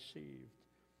I received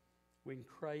when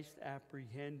Christ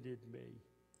apprehended me.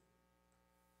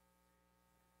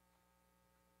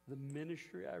 the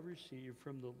ministry I received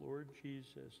from the Lord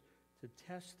Jesus to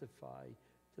testify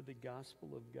to the gospel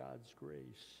of God's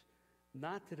grace.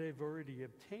 Not that I've already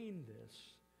obtained this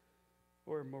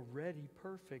or am already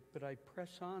perfect, but I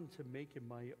press on to make it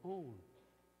my own,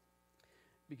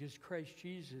 because Christ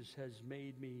Jesus has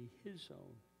made me his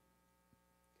own.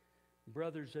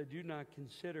 Brothers, I do not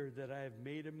consider that I have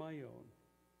made it my own.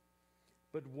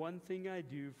 But one thing I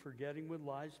do, forgetting what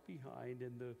lies behind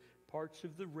and the parts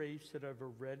of the race that I've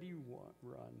already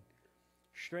run,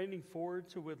 straining forward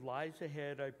to what lies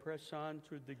ahead, I press on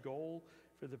toward the goal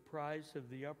for the prize of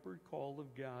the upward call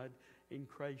of God in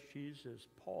Christ Jesus.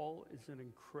 Paul is an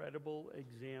incredible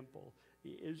example.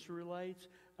 The Israelites,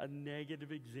 a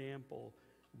negative example.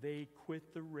 They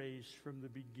quit the race from the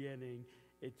beginning.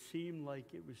 It seemed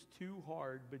like it was too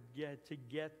hard, but to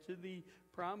get to the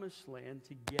promised land,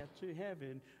 to get to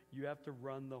heaven, you have to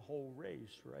run the whole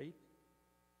race, right?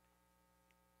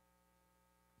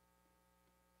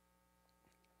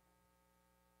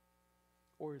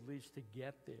 Or at least to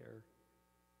get there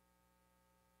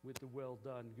with the well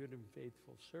done, good and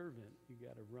faithful servant, you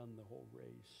got to run the whole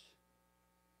race.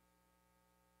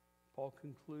 Paul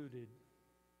concluded,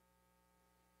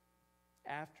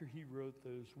 after he wrote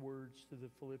those words to the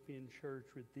Philippian church,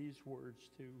 with these words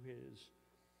to his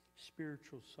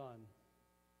spiritual son: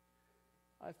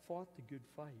 I fought the good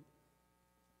fight.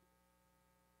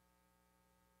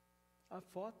 I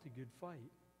fought the good fight.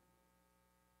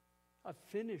 I've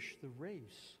finished the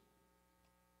race.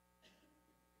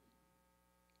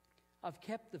 I've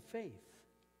kept the faith.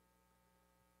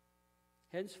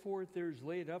 Henceforth there is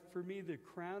laid up for me the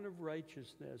crown of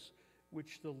righteousness,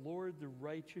 which the Lord, the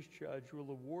righteous judge, will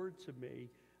award to me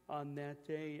on that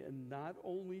day, and not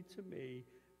only to me,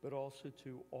 but also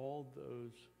to all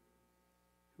those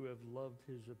who have loved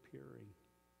his appearing.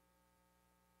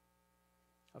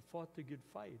 I fought the good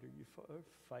fight. Are you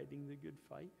fighting the good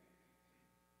fight?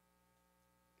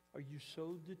 Are you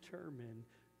so determined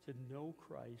to know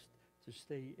Christ, to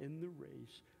stay in the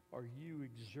race? Are you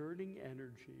exerting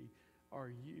energy? Are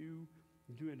you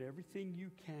doing everything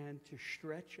you can to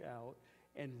stretch out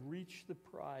and reach the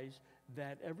prize,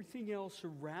 that everything else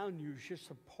around you is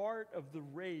just a part of the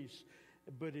race,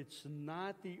 but it's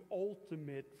not the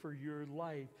ultimate for your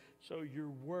life? So your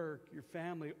work, your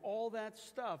family, all that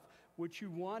stuff, what you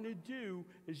want to do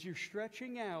is you're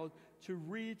stretching out to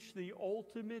reach the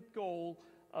ultimate goal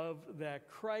of that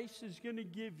Christ is going to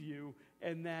give you,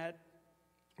 and that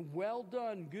well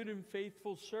done, good and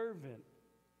faithful servant.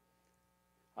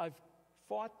 I've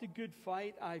fought the good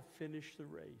fight. I've finished the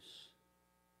race.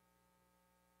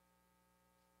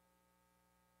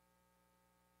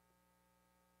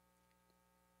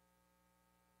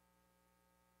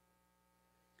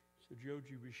 So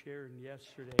Joji was sharing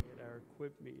yesterday at our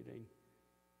equip meeting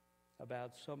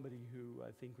about somebody who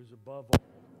I think was above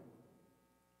all,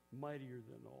 mightier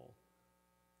than all,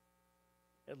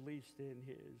 at least in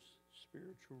his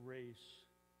spiritual race.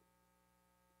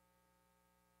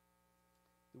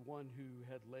 The one who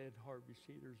had led Harvey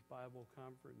Cedar's Bible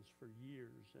conference for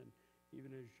years, and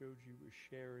even as Joji was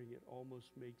sharing, it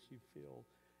almost makes you feel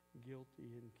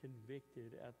guilty and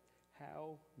convicted at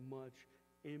how much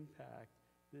impact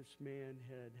this man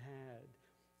had had,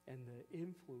 and the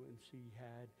influence he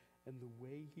had, and the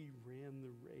way he ran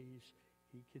the race.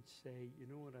 He could say, you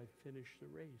know what, I finished the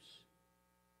race.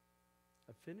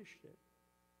 I finished it.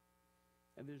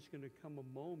 And there's going to come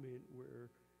a moment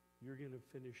where you're going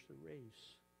to finish the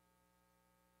race.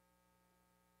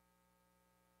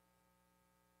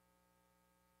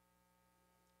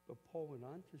 But Paul went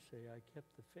on to say, I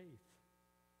kept the faith.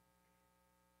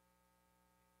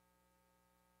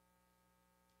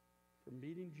 From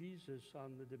meeting Jesus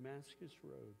on the Damascus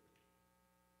Road,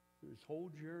 through his whole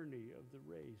journey of the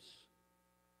race,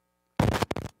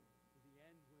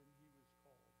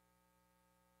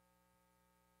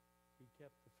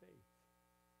 kept the faith.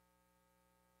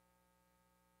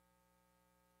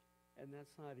 And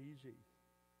that's not easy.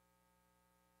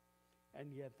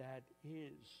 And yet that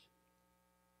is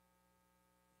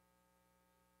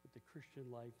what the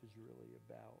Christian life is really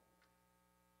about.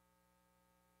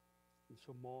 And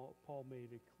so Paul made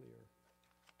it clear.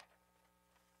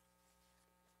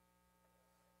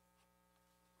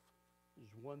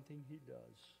 There's one thing he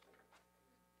does,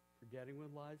 forgetting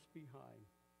what lies behind,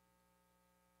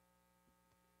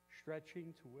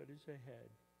 stretching to what is ahead,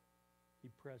 he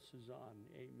presses on.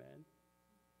 Amen.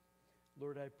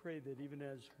 Lord, I pray that even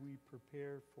as we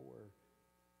prepare for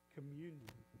communion,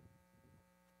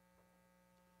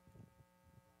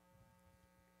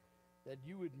 that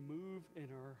you would move in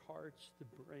our hearts to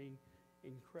bring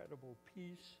incredible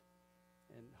peace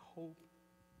and hope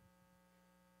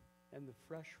and the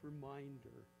fresh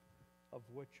reminder of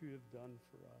what you have done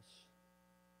for us.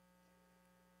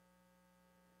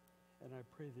 And I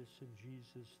pray this in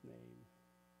Jesus' name.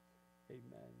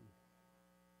 Amen.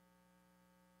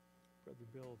 Brother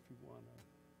Bill, if you want to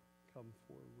come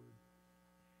forward.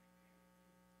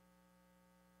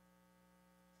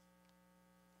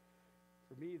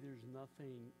 For me, there's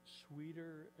nothing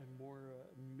sweeter and more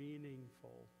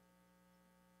meaningful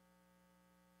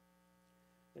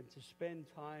than to spend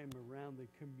time around the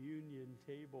communion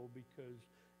table, because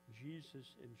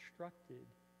Jesus instructed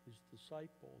his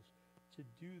disciples to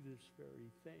do this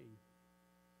very thing.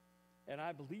 And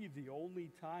I believe the only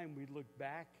time we look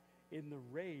back in the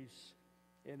race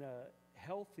in a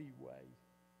healthy way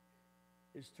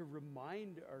is to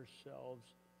remind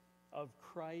ourselves of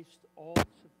Christ's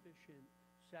all-sufficient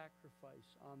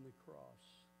sacrifice on the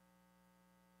cross.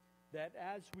 That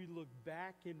as we look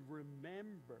back and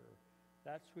remember,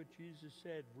 that's what Jesus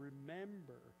said,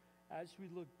 remember. As we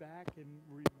look back and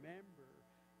remember,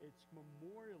 it's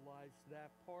memorialized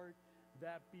that part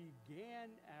that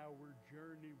began our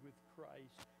journey with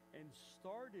Christ and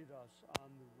started us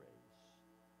on the race.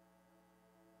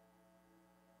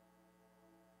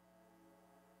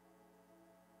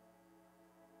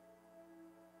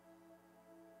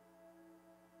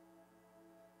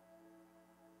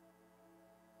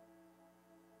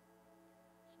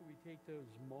 So we take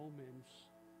those moments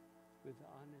with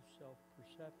honest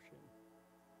self-perception.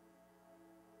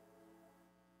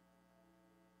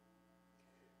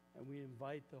 And we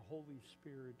invite the Holy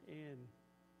Spirit in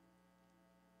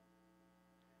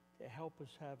to help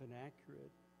us have an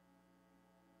accurate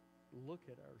look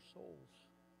at our souls.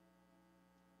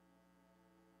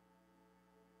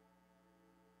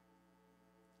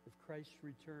 If Christ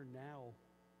returned now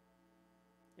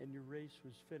and your race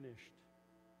was finished,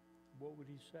 what would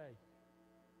he say?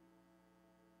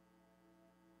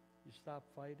 You stopped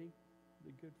fighting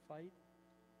the good fight?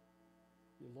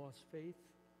 You lost faith?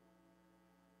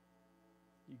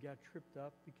 You got tripped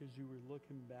up because you were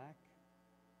looking back?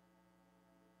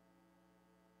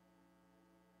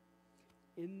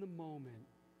 In the moment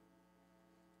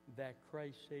that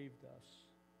Christ saved us,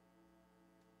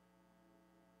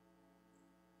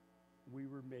 we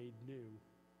were made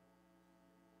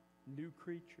new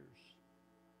creatures.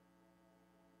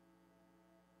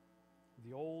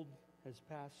 The old has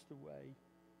passed away,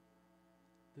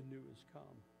 the new has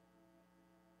come.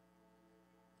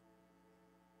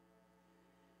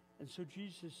 And so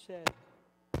Jesus said,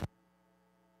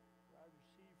 I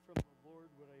received from the Lord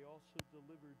what I also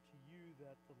delivered to you,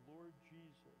 that the Lord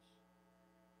Jesus,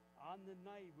 on the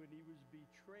night when he was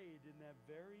betrayed, in that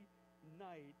very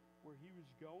night where he was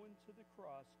going to the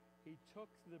cross, he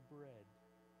took the bread.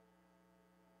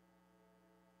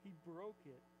 He broke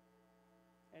it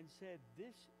and said,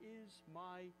 this is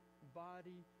my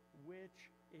body, which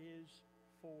is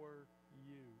for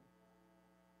you.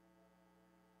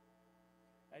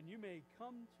 And you may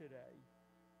come today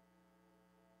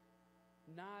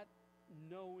not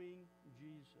knowing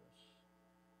Jesus.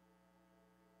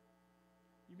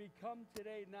 You may come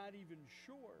today not even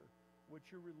sure what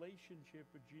your relationship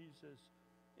with Jesus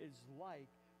is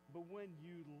like, but when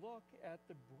you look at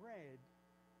the bread,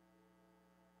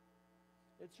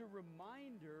 it's a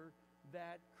reminder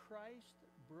that Christ's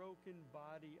broken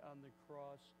body on the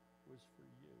cross was for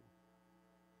you.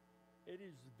 It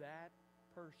is that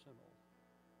personal.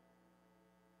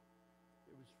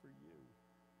 It was for you.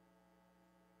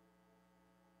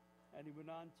 And he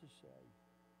went on to say,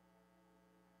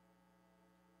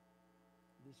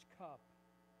 this cup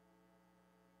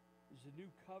is a new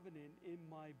covenant in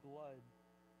my blood.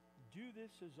 Do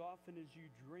this as often as you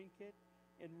drink it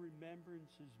in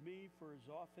remembrance of me, for as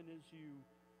often as you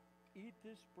eat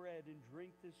this bread and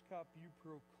drink this cup, you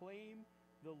proclaim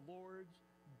the Lord's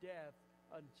death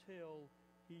until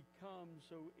he comes.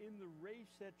 So in the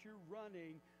race that you're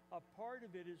running, a part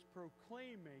of it is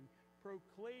proclaiming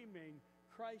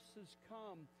Christ has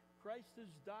come. Christ has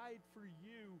died for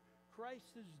you.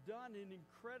 Christ has done an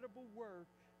incredible work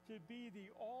to be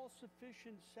the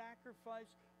all-sufficient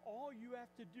sacrifice. All you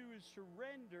have to do is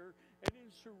surrender, and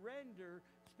in surrender,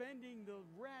 spending the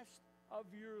rest of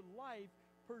your life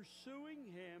pursuing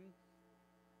him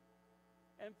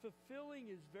and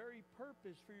fulfilling his very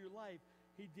purpose for your life.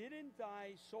 He didn't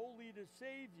die solely to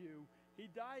save you. He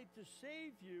died to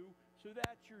save you so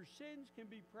that your sins can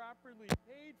be properly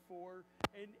paid for,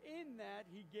 and in that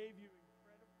he gave you incredible.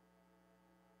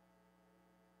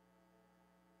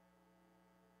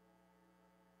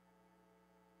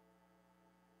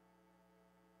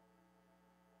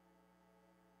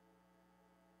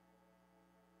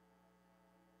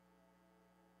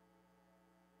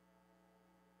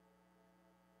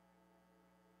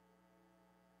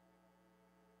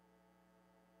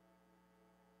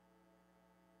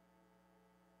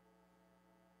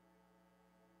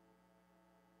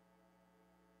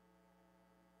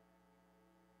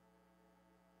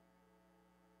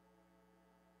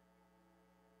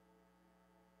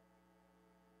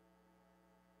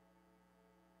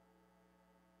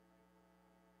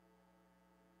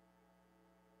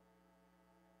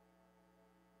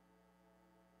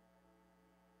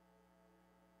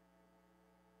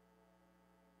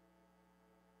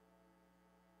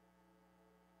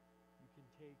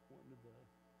 take one of the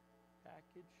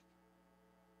packaged,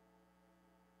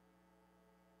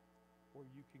 or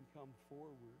you can come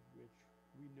forward, which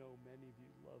we know many of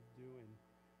you love doing.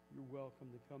 You're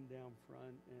welcome to come down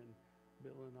front, and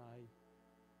Bill and I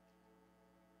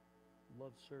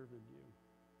love serving you.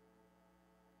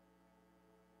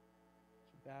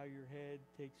 So bow your head,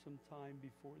 take some time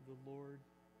before the Lord,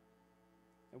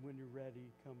 and when you're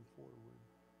ready, come forward.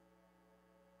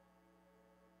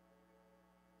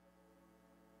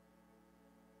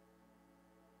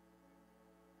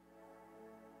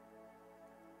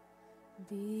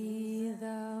 Be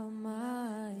thou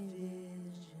my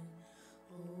vision,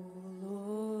 O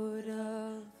Lord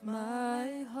of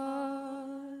my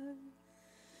heart,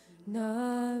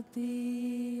 not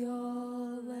be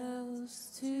all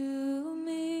else to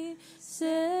me,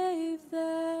 save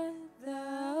that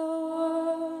thou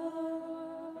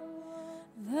art.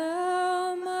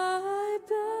 Thou my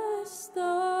best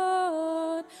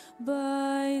thought,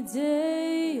 by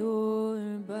day or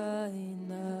by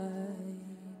night,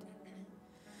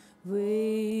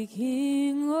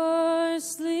 waking or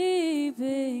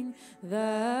sleeping,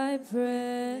 thy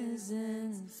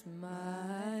presence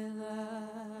my life.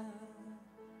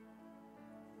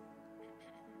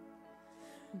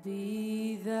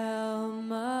 Be thou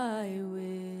my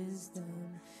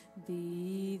wisdom,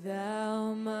 be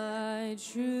thou my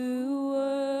true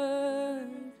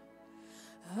word,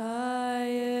 I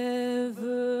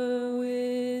ever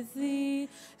with thee,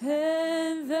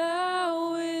 and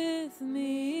thou with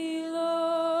me,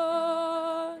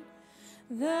 Lord.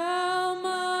 Thou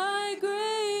my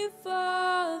great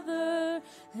Father,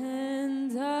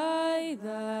 and I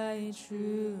thy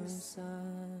true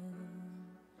Son.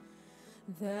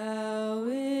 Thou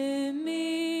in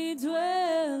me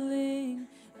dwelling,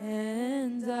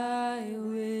 and I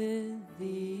with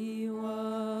thee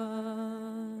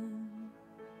one.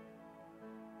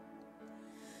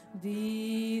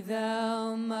 Be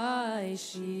thou my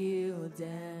shield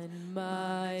and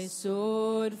my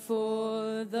sword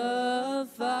for the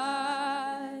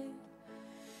fight.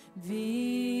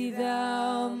 Be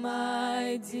thou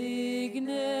my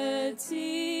dignity,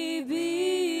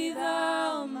 be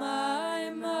thou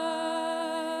my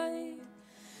might.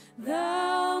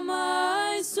 Thou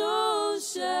my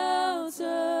soul's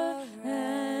shelter,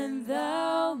 and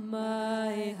thou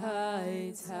my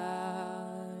high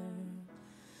tower.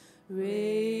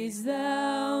 Raise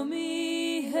thou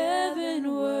me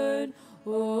heavenward,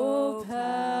 O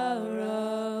power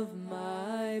of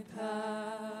my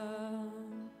power.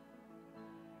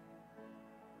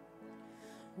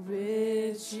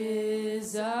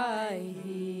 Riches I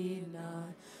heed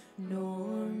not,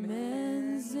 nor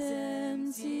men's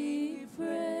empty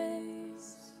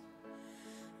praise.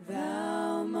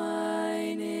 Thou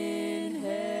mine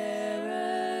inheritance,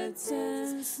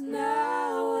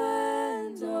 now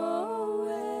and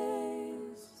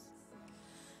always.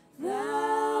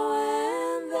 Thou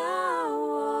and thou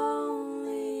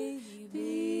only,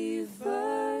 be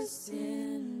first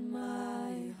in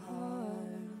my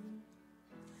heart.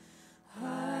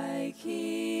 High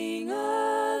King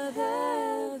of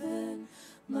heaven,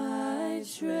 my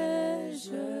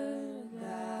treasure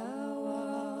thou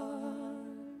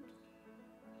art.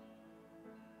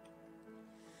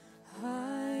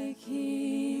 High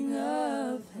King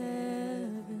of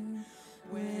heaven,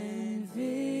 when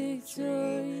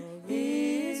victory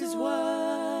is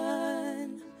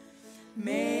won,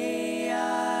 may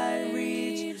I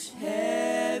reach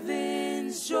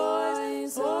heaven's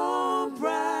joys, O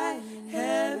bright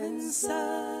heaven's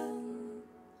sun.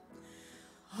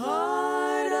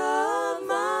 Heart of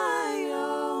my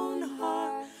own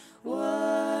heart,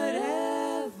 whatever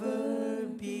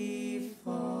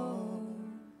befall,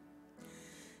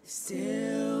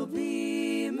 still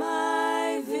be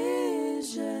my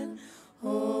vision,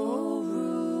 O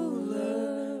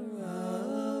ruler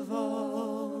of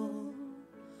all.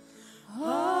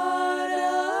 Heart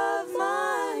of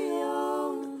my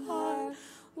own heart,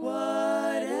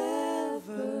 whatever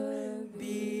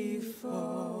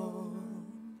befall,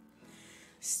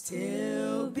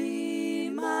 still be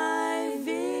my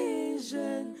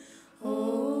vision,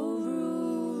 O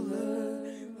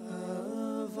ruler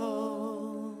of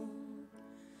all.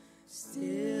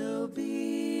 Still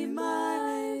be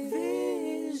my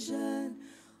vision,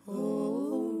 O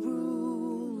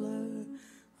ruler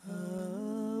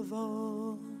of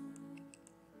all.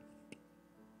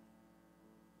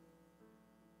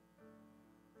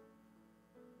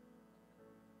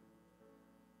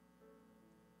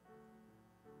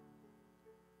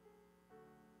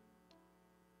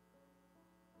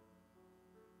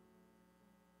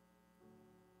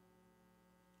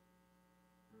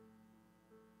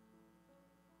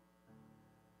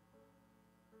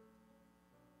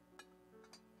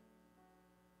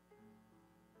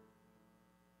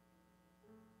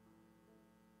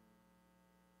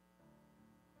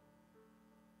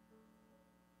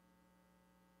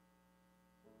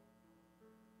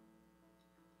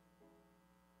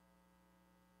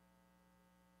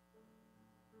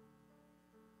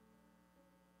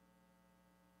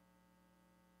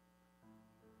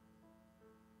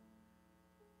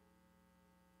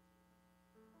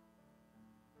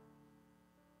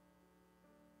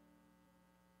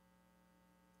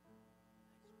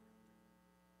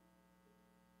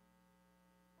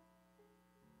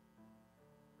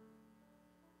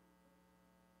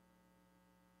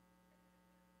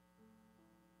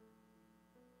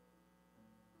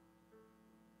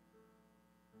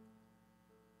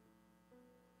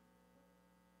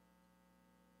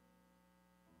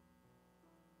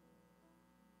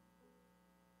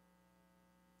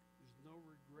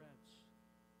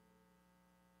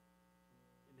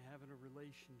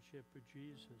 relationship with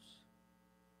Jesus.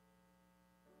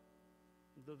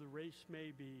 Though the race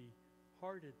may be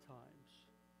hard at times,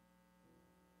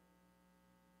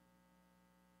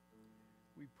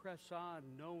 we press on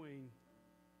knowing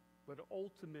what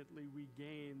ultimately we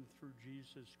gain through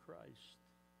Jesus Christ.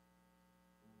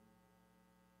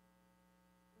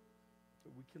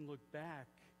 That we can look back,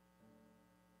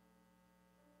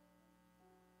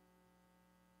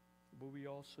 but we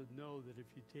also know that if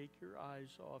you take your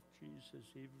eyes off Jesus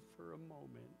even for a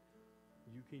moment,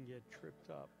 you can get tripped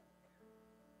up.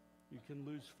 You can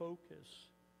lose focus.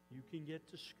 You can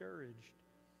get discouraged.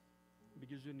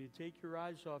 Because when you take your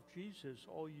eyes off Jesus,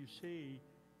 all you see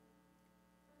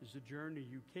is the journey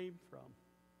you came from.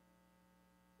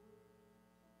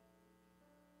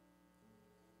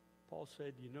 Paul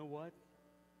said, you know what?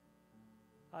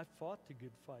 I fought the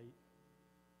good fight.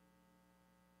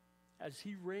 As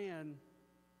he ran,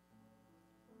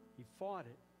 he fought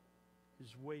it,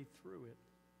 his way through it.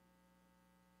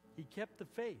 He kept the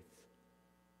faith.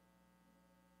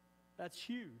 That's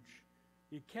huge.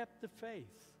 He kept the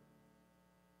faith.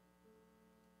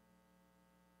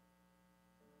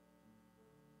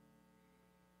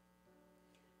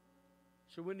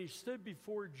 So when he stood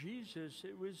before Jesus,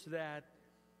 it was that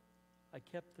I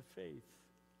kept the faith.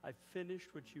 I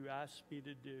finished what you asked me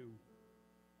to do.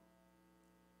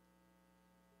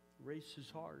 The race is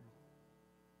hard.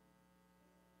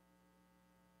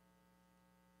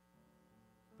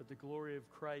 But the glory of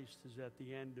Christ is at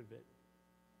the end of it.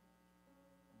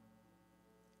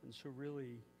 And so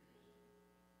really,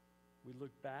 we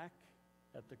look back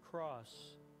at the cross.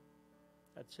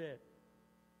 That's it.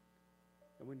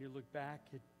 And when you look back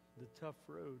at the tough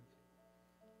road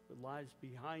that lies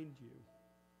behind you,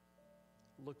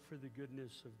 look for the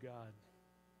goodness of God.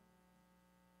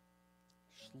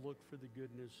 Just look for the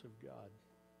goodness of God,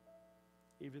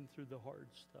 even through the hard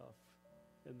stuff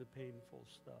and the painful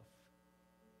stuff.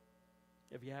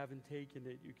 If you haven't taken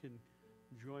it, you can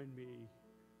join me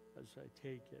as I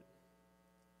take it.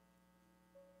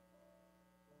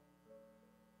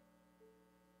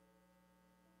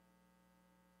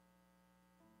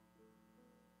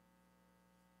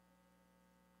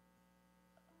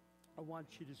 I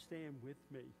want you to stand with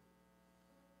me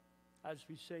as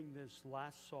we sing this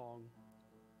last song.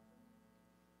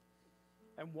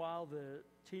 And while the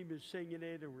team is singing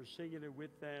it and we're singing it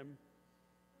with them,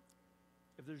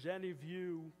 if there's any of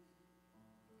you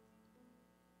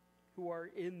who are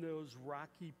in those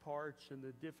rocky parts and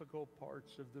the difficult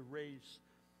parts of the race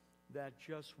that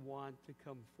just want to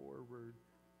come forward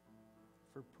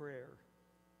for prayer,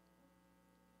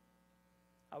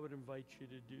 I would invite you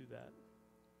to do that.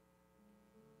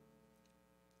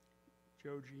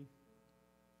 Joji,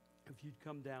 if you'd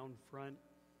come down front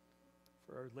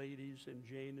for our ladies and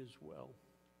Jane as well.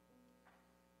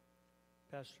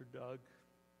 Pastor Doug,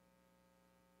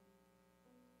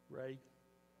 Ray,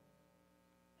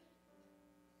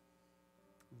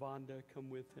 Vonda, come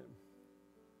with him.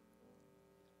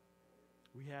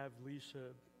 We have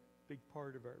Lisa, big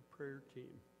part of our prayer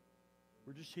team.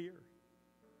 We're just here.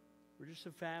 We're just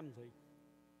a family.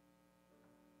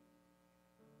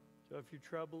 So if you're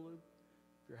troubled,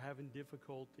 if you're having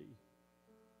difficulty,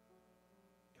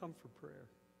 come for prayer.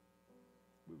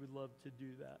 We would love to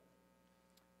do that.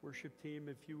 Worship team,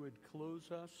 if you would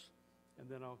close us, and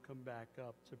then I'll come back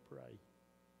up to pray.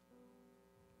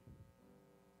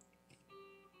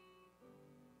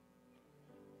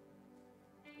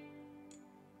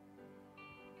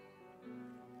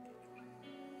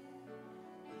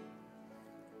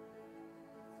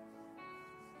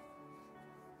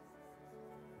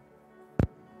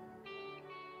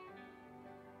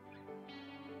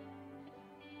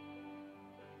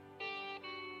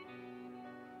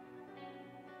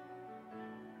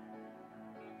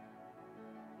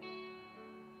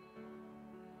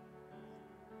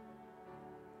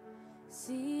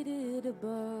 Seated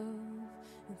above,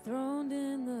 enthroned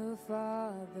in the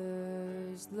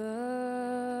Father's love,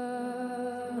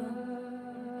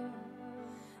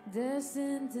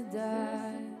 destined to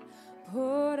die,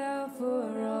 poured out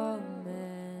for all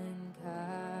mankind.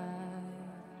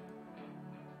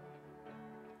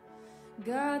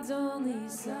 God's only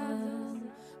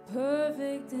Son,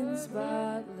 perfect and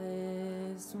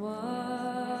spotless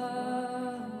one.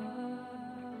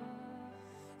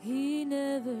 He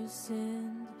never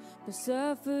sinned, but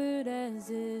suffered as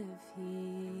if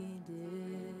he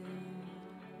did.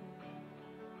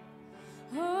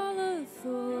 All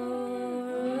authority,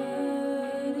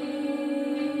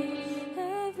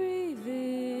 every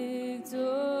victory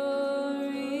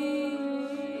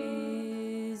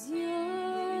is yours.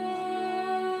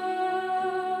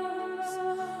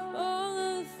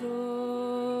 All authority.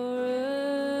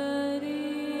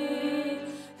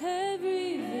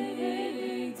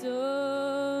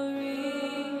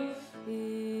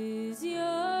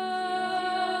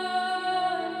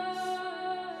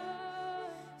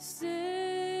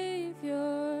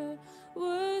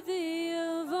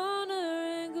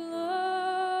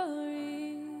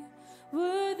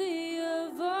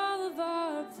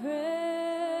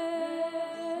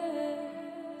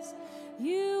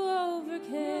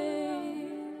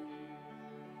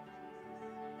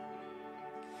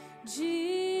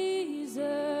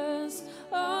 Jesus,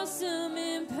 awesome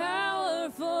in power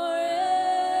forever.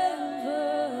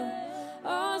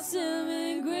 Awesome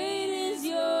and great is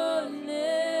your name,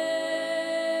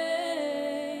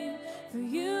 for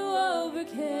you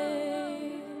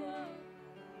overcame.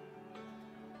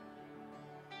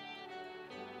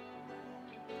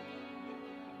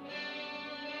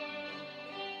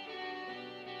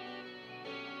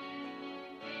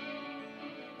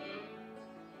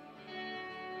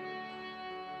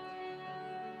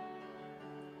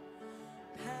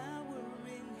 Power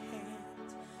in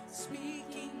hand,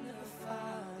 speaking the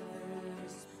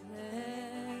Father's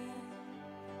plan,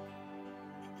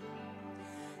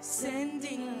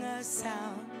 sending us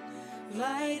out,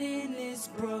 light in this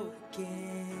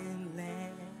broken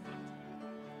land.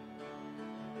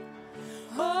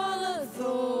 All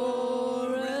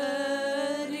authority,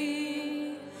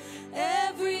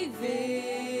 every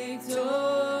victory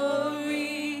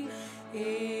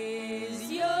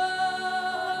is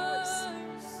yours.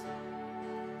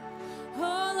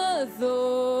 All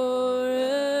authority,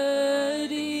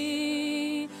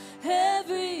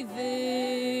 every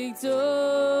victory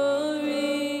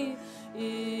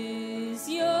is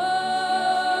yours.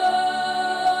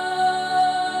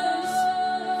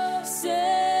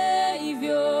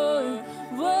 Savior,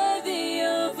 worthy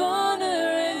of honor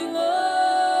and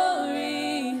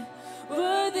glory,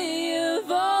 worthy of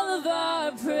all of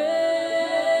our praise,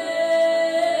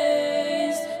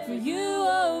 for you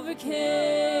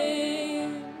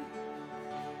overcame.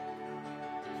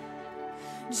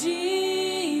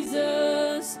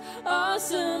 Jesus,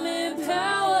 awesome in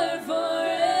power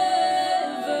forever.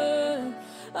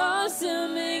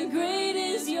 Awesome and great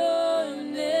is your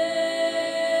name,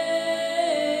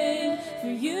 for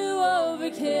you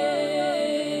overcame.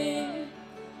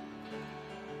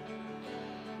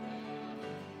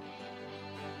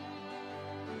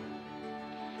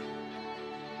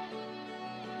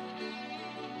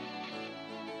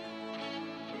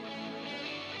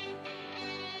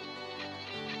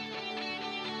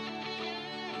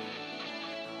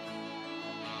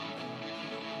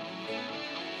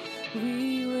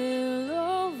 We will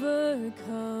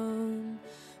overcome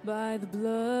by the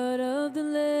blood of the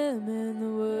Lamb and the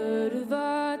word of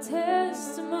our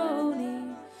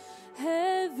testimony.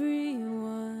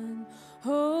 Everyone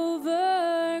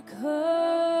overcome.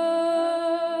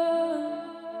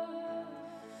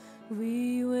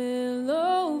 We will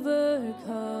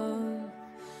overcome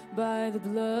by the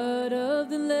blood of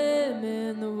the Lamb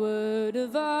and the word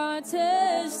of our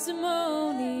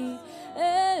testimony.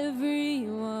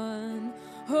 Everyone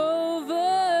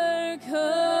overcome.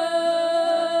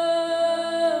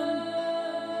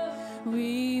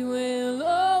 We will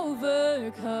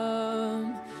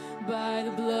overcome by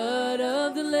the blood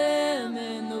of the Lamb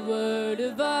and the word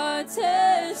of our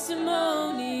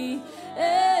testimony.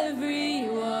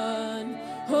 Everyone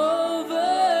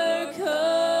overcome.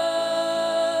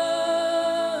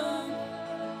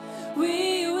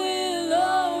 We will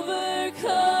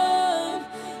overcome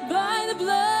by the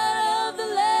blood of the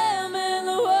Lamb and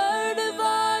the word of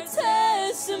our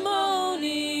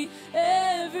testimony.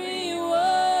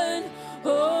 Everyone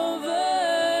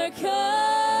overcome.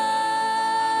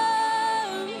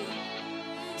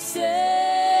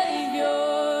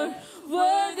 Savior,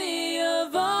 worthy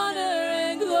of honor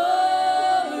and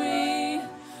glory,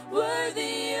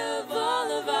 worthy of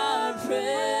all of our praise,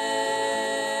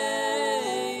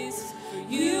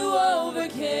 you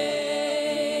overcame.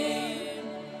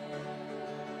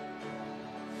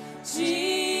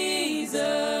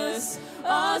 Jesus,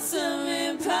 awesome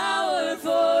in power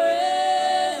forever.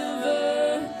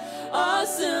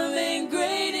 Awesome and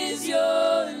great is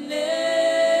your name,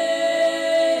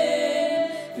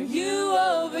 for you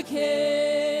overcame.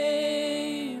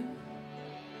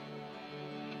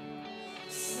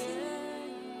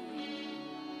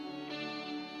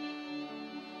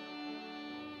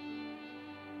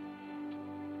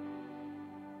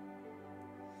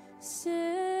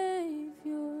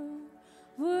 Savior,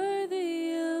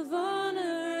 worthy of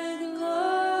honor and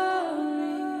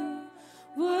glory,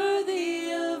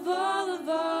 worthy of all of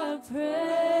our praise,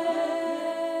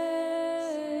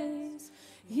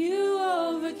 you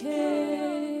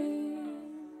overcame.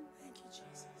 Thank you,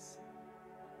 Jesus.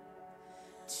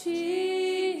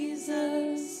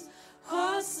 Jesus,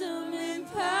 awesome in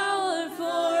power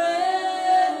forever.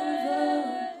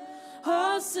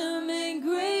 Awesome and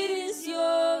great is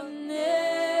your name.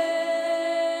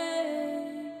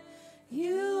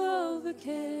 You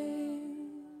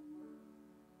overcame.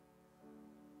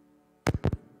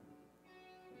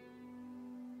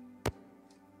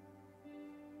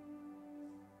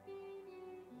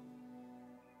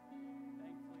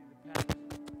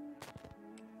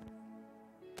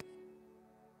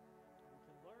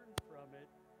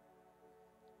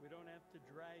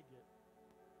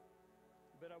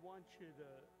 but I want you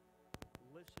to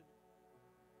listen.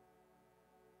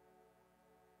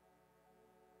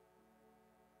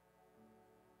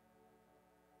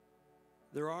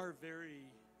 There are very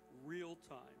real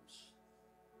times.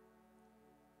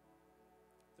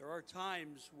 There are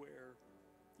times where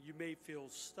you may feel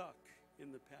stuck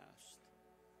in the past.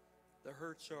 The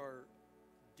hurts are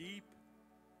deep,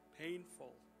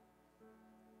 painful,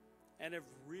 and have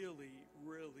really,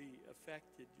 really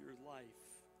affected your life.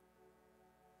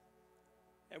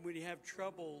 And when you have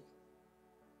trouble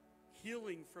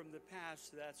healing from the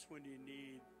past, that's when you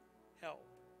need help.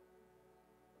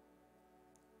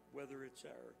 Whether it's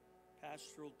our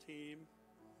pastoral team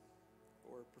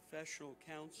or a professional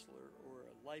counselor or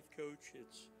a life coach,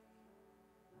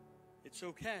 it's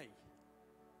okay.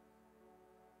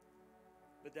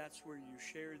 But that's where you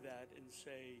share that and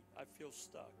say, I feel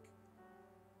stuck.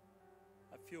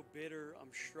 I feel bitter.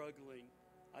 I'm struggling.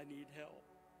 I need help.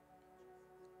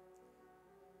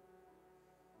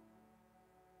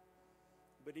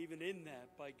 But even in that,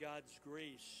 by God's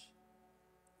grace,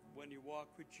 when you walk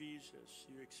with Jesus,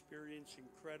 you experience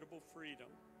incredible freedom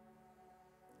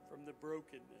from the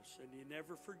brokenness. And you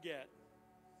never forget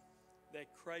that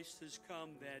Christ has come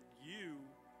that you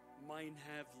might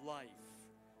have life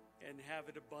and have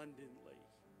it abundantly.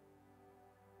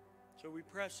 So we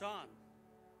press on.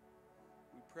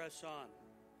 We press on.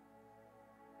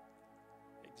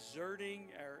 Exerting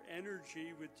our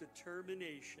energy with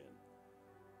determination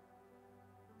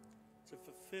to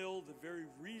fulfill the very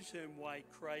reason why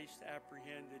Christ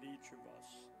apprehended each of us.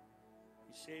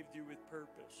 He saved you with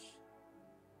purpose.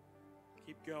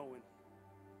 Keep going.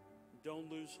 Don't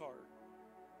lose heart.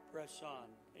 Press on.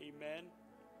 Amen.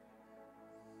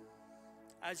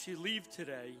 As you leave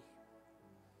today,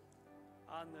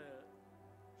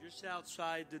 just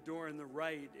outside the door on the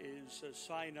right is a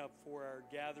sign up for our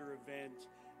Gather event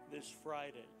this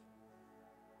Friday.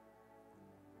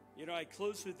 You know, I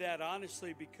close with that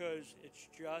honestly because it's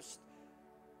just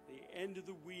the end of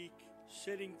the week,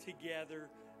 sitting together,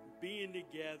 being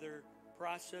together,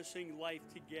 processing life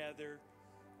together.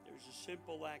 There's a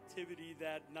simple activity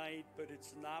that night, but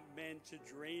it's not meant to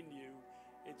drain you.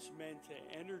 It's meant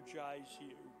to energize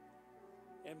you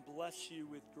and bless you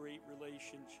with great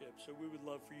relationships. So we would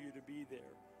love for you to be there,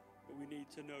 but we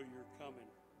need to know you're coming.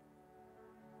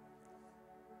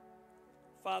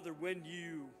 Father, when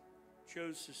you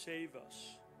chose to save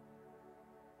us,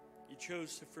 you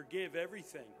chose to forgive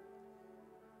everything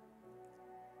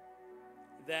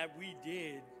that we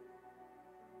did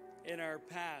in our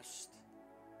past.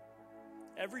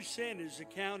 Every sin is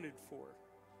accounted for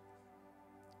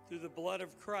through the blood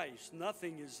of Christ.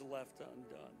 Nothing is left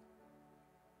undone.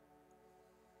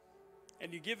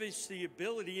 And you give us the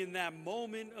ability in that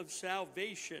moment of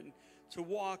salvation to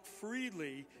walk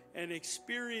freely and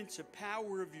experience the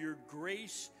power of your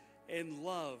grace and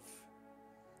love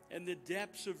and the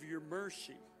depths of your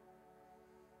mercy.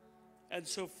 And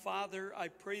so, Father, I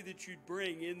pray that you'd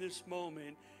bring in this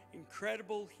moment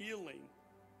incredible healing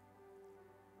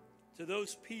to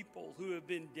those people who have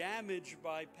been damaged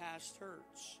by past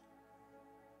hurts,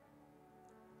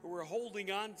 who are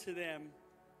holding on to them,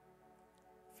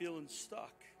 feeling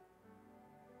stuck,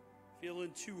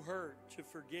 feeling too hurt to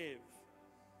forgive.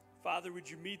 Father, would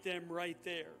you meet them right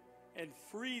there and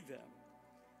free them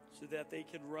so that they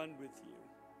can run with you?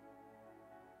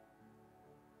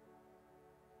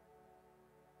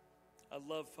 I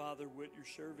love, Father, what your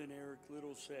servant Eric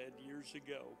Little said years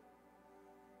ago.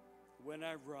 When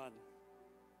I run,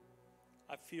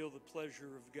 I feel the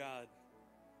pleasure of God.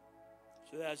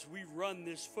 So as we run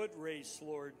this foot race,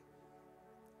 Lord,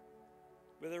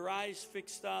 with our eyes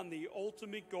fixed on the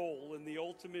ultimate goal and the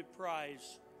ultimate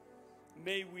prize,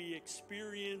 may we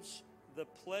experience the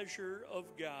pleasure of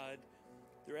God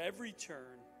through every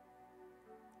turn,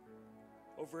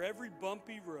 over every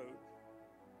bumpy road,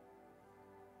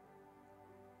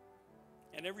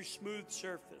 and every smooth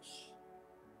surface.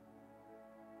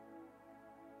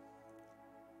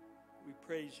 We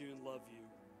praise you and love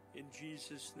you. In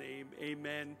Jesus' name,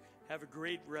 amen. Have a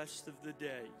great rest of the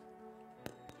day.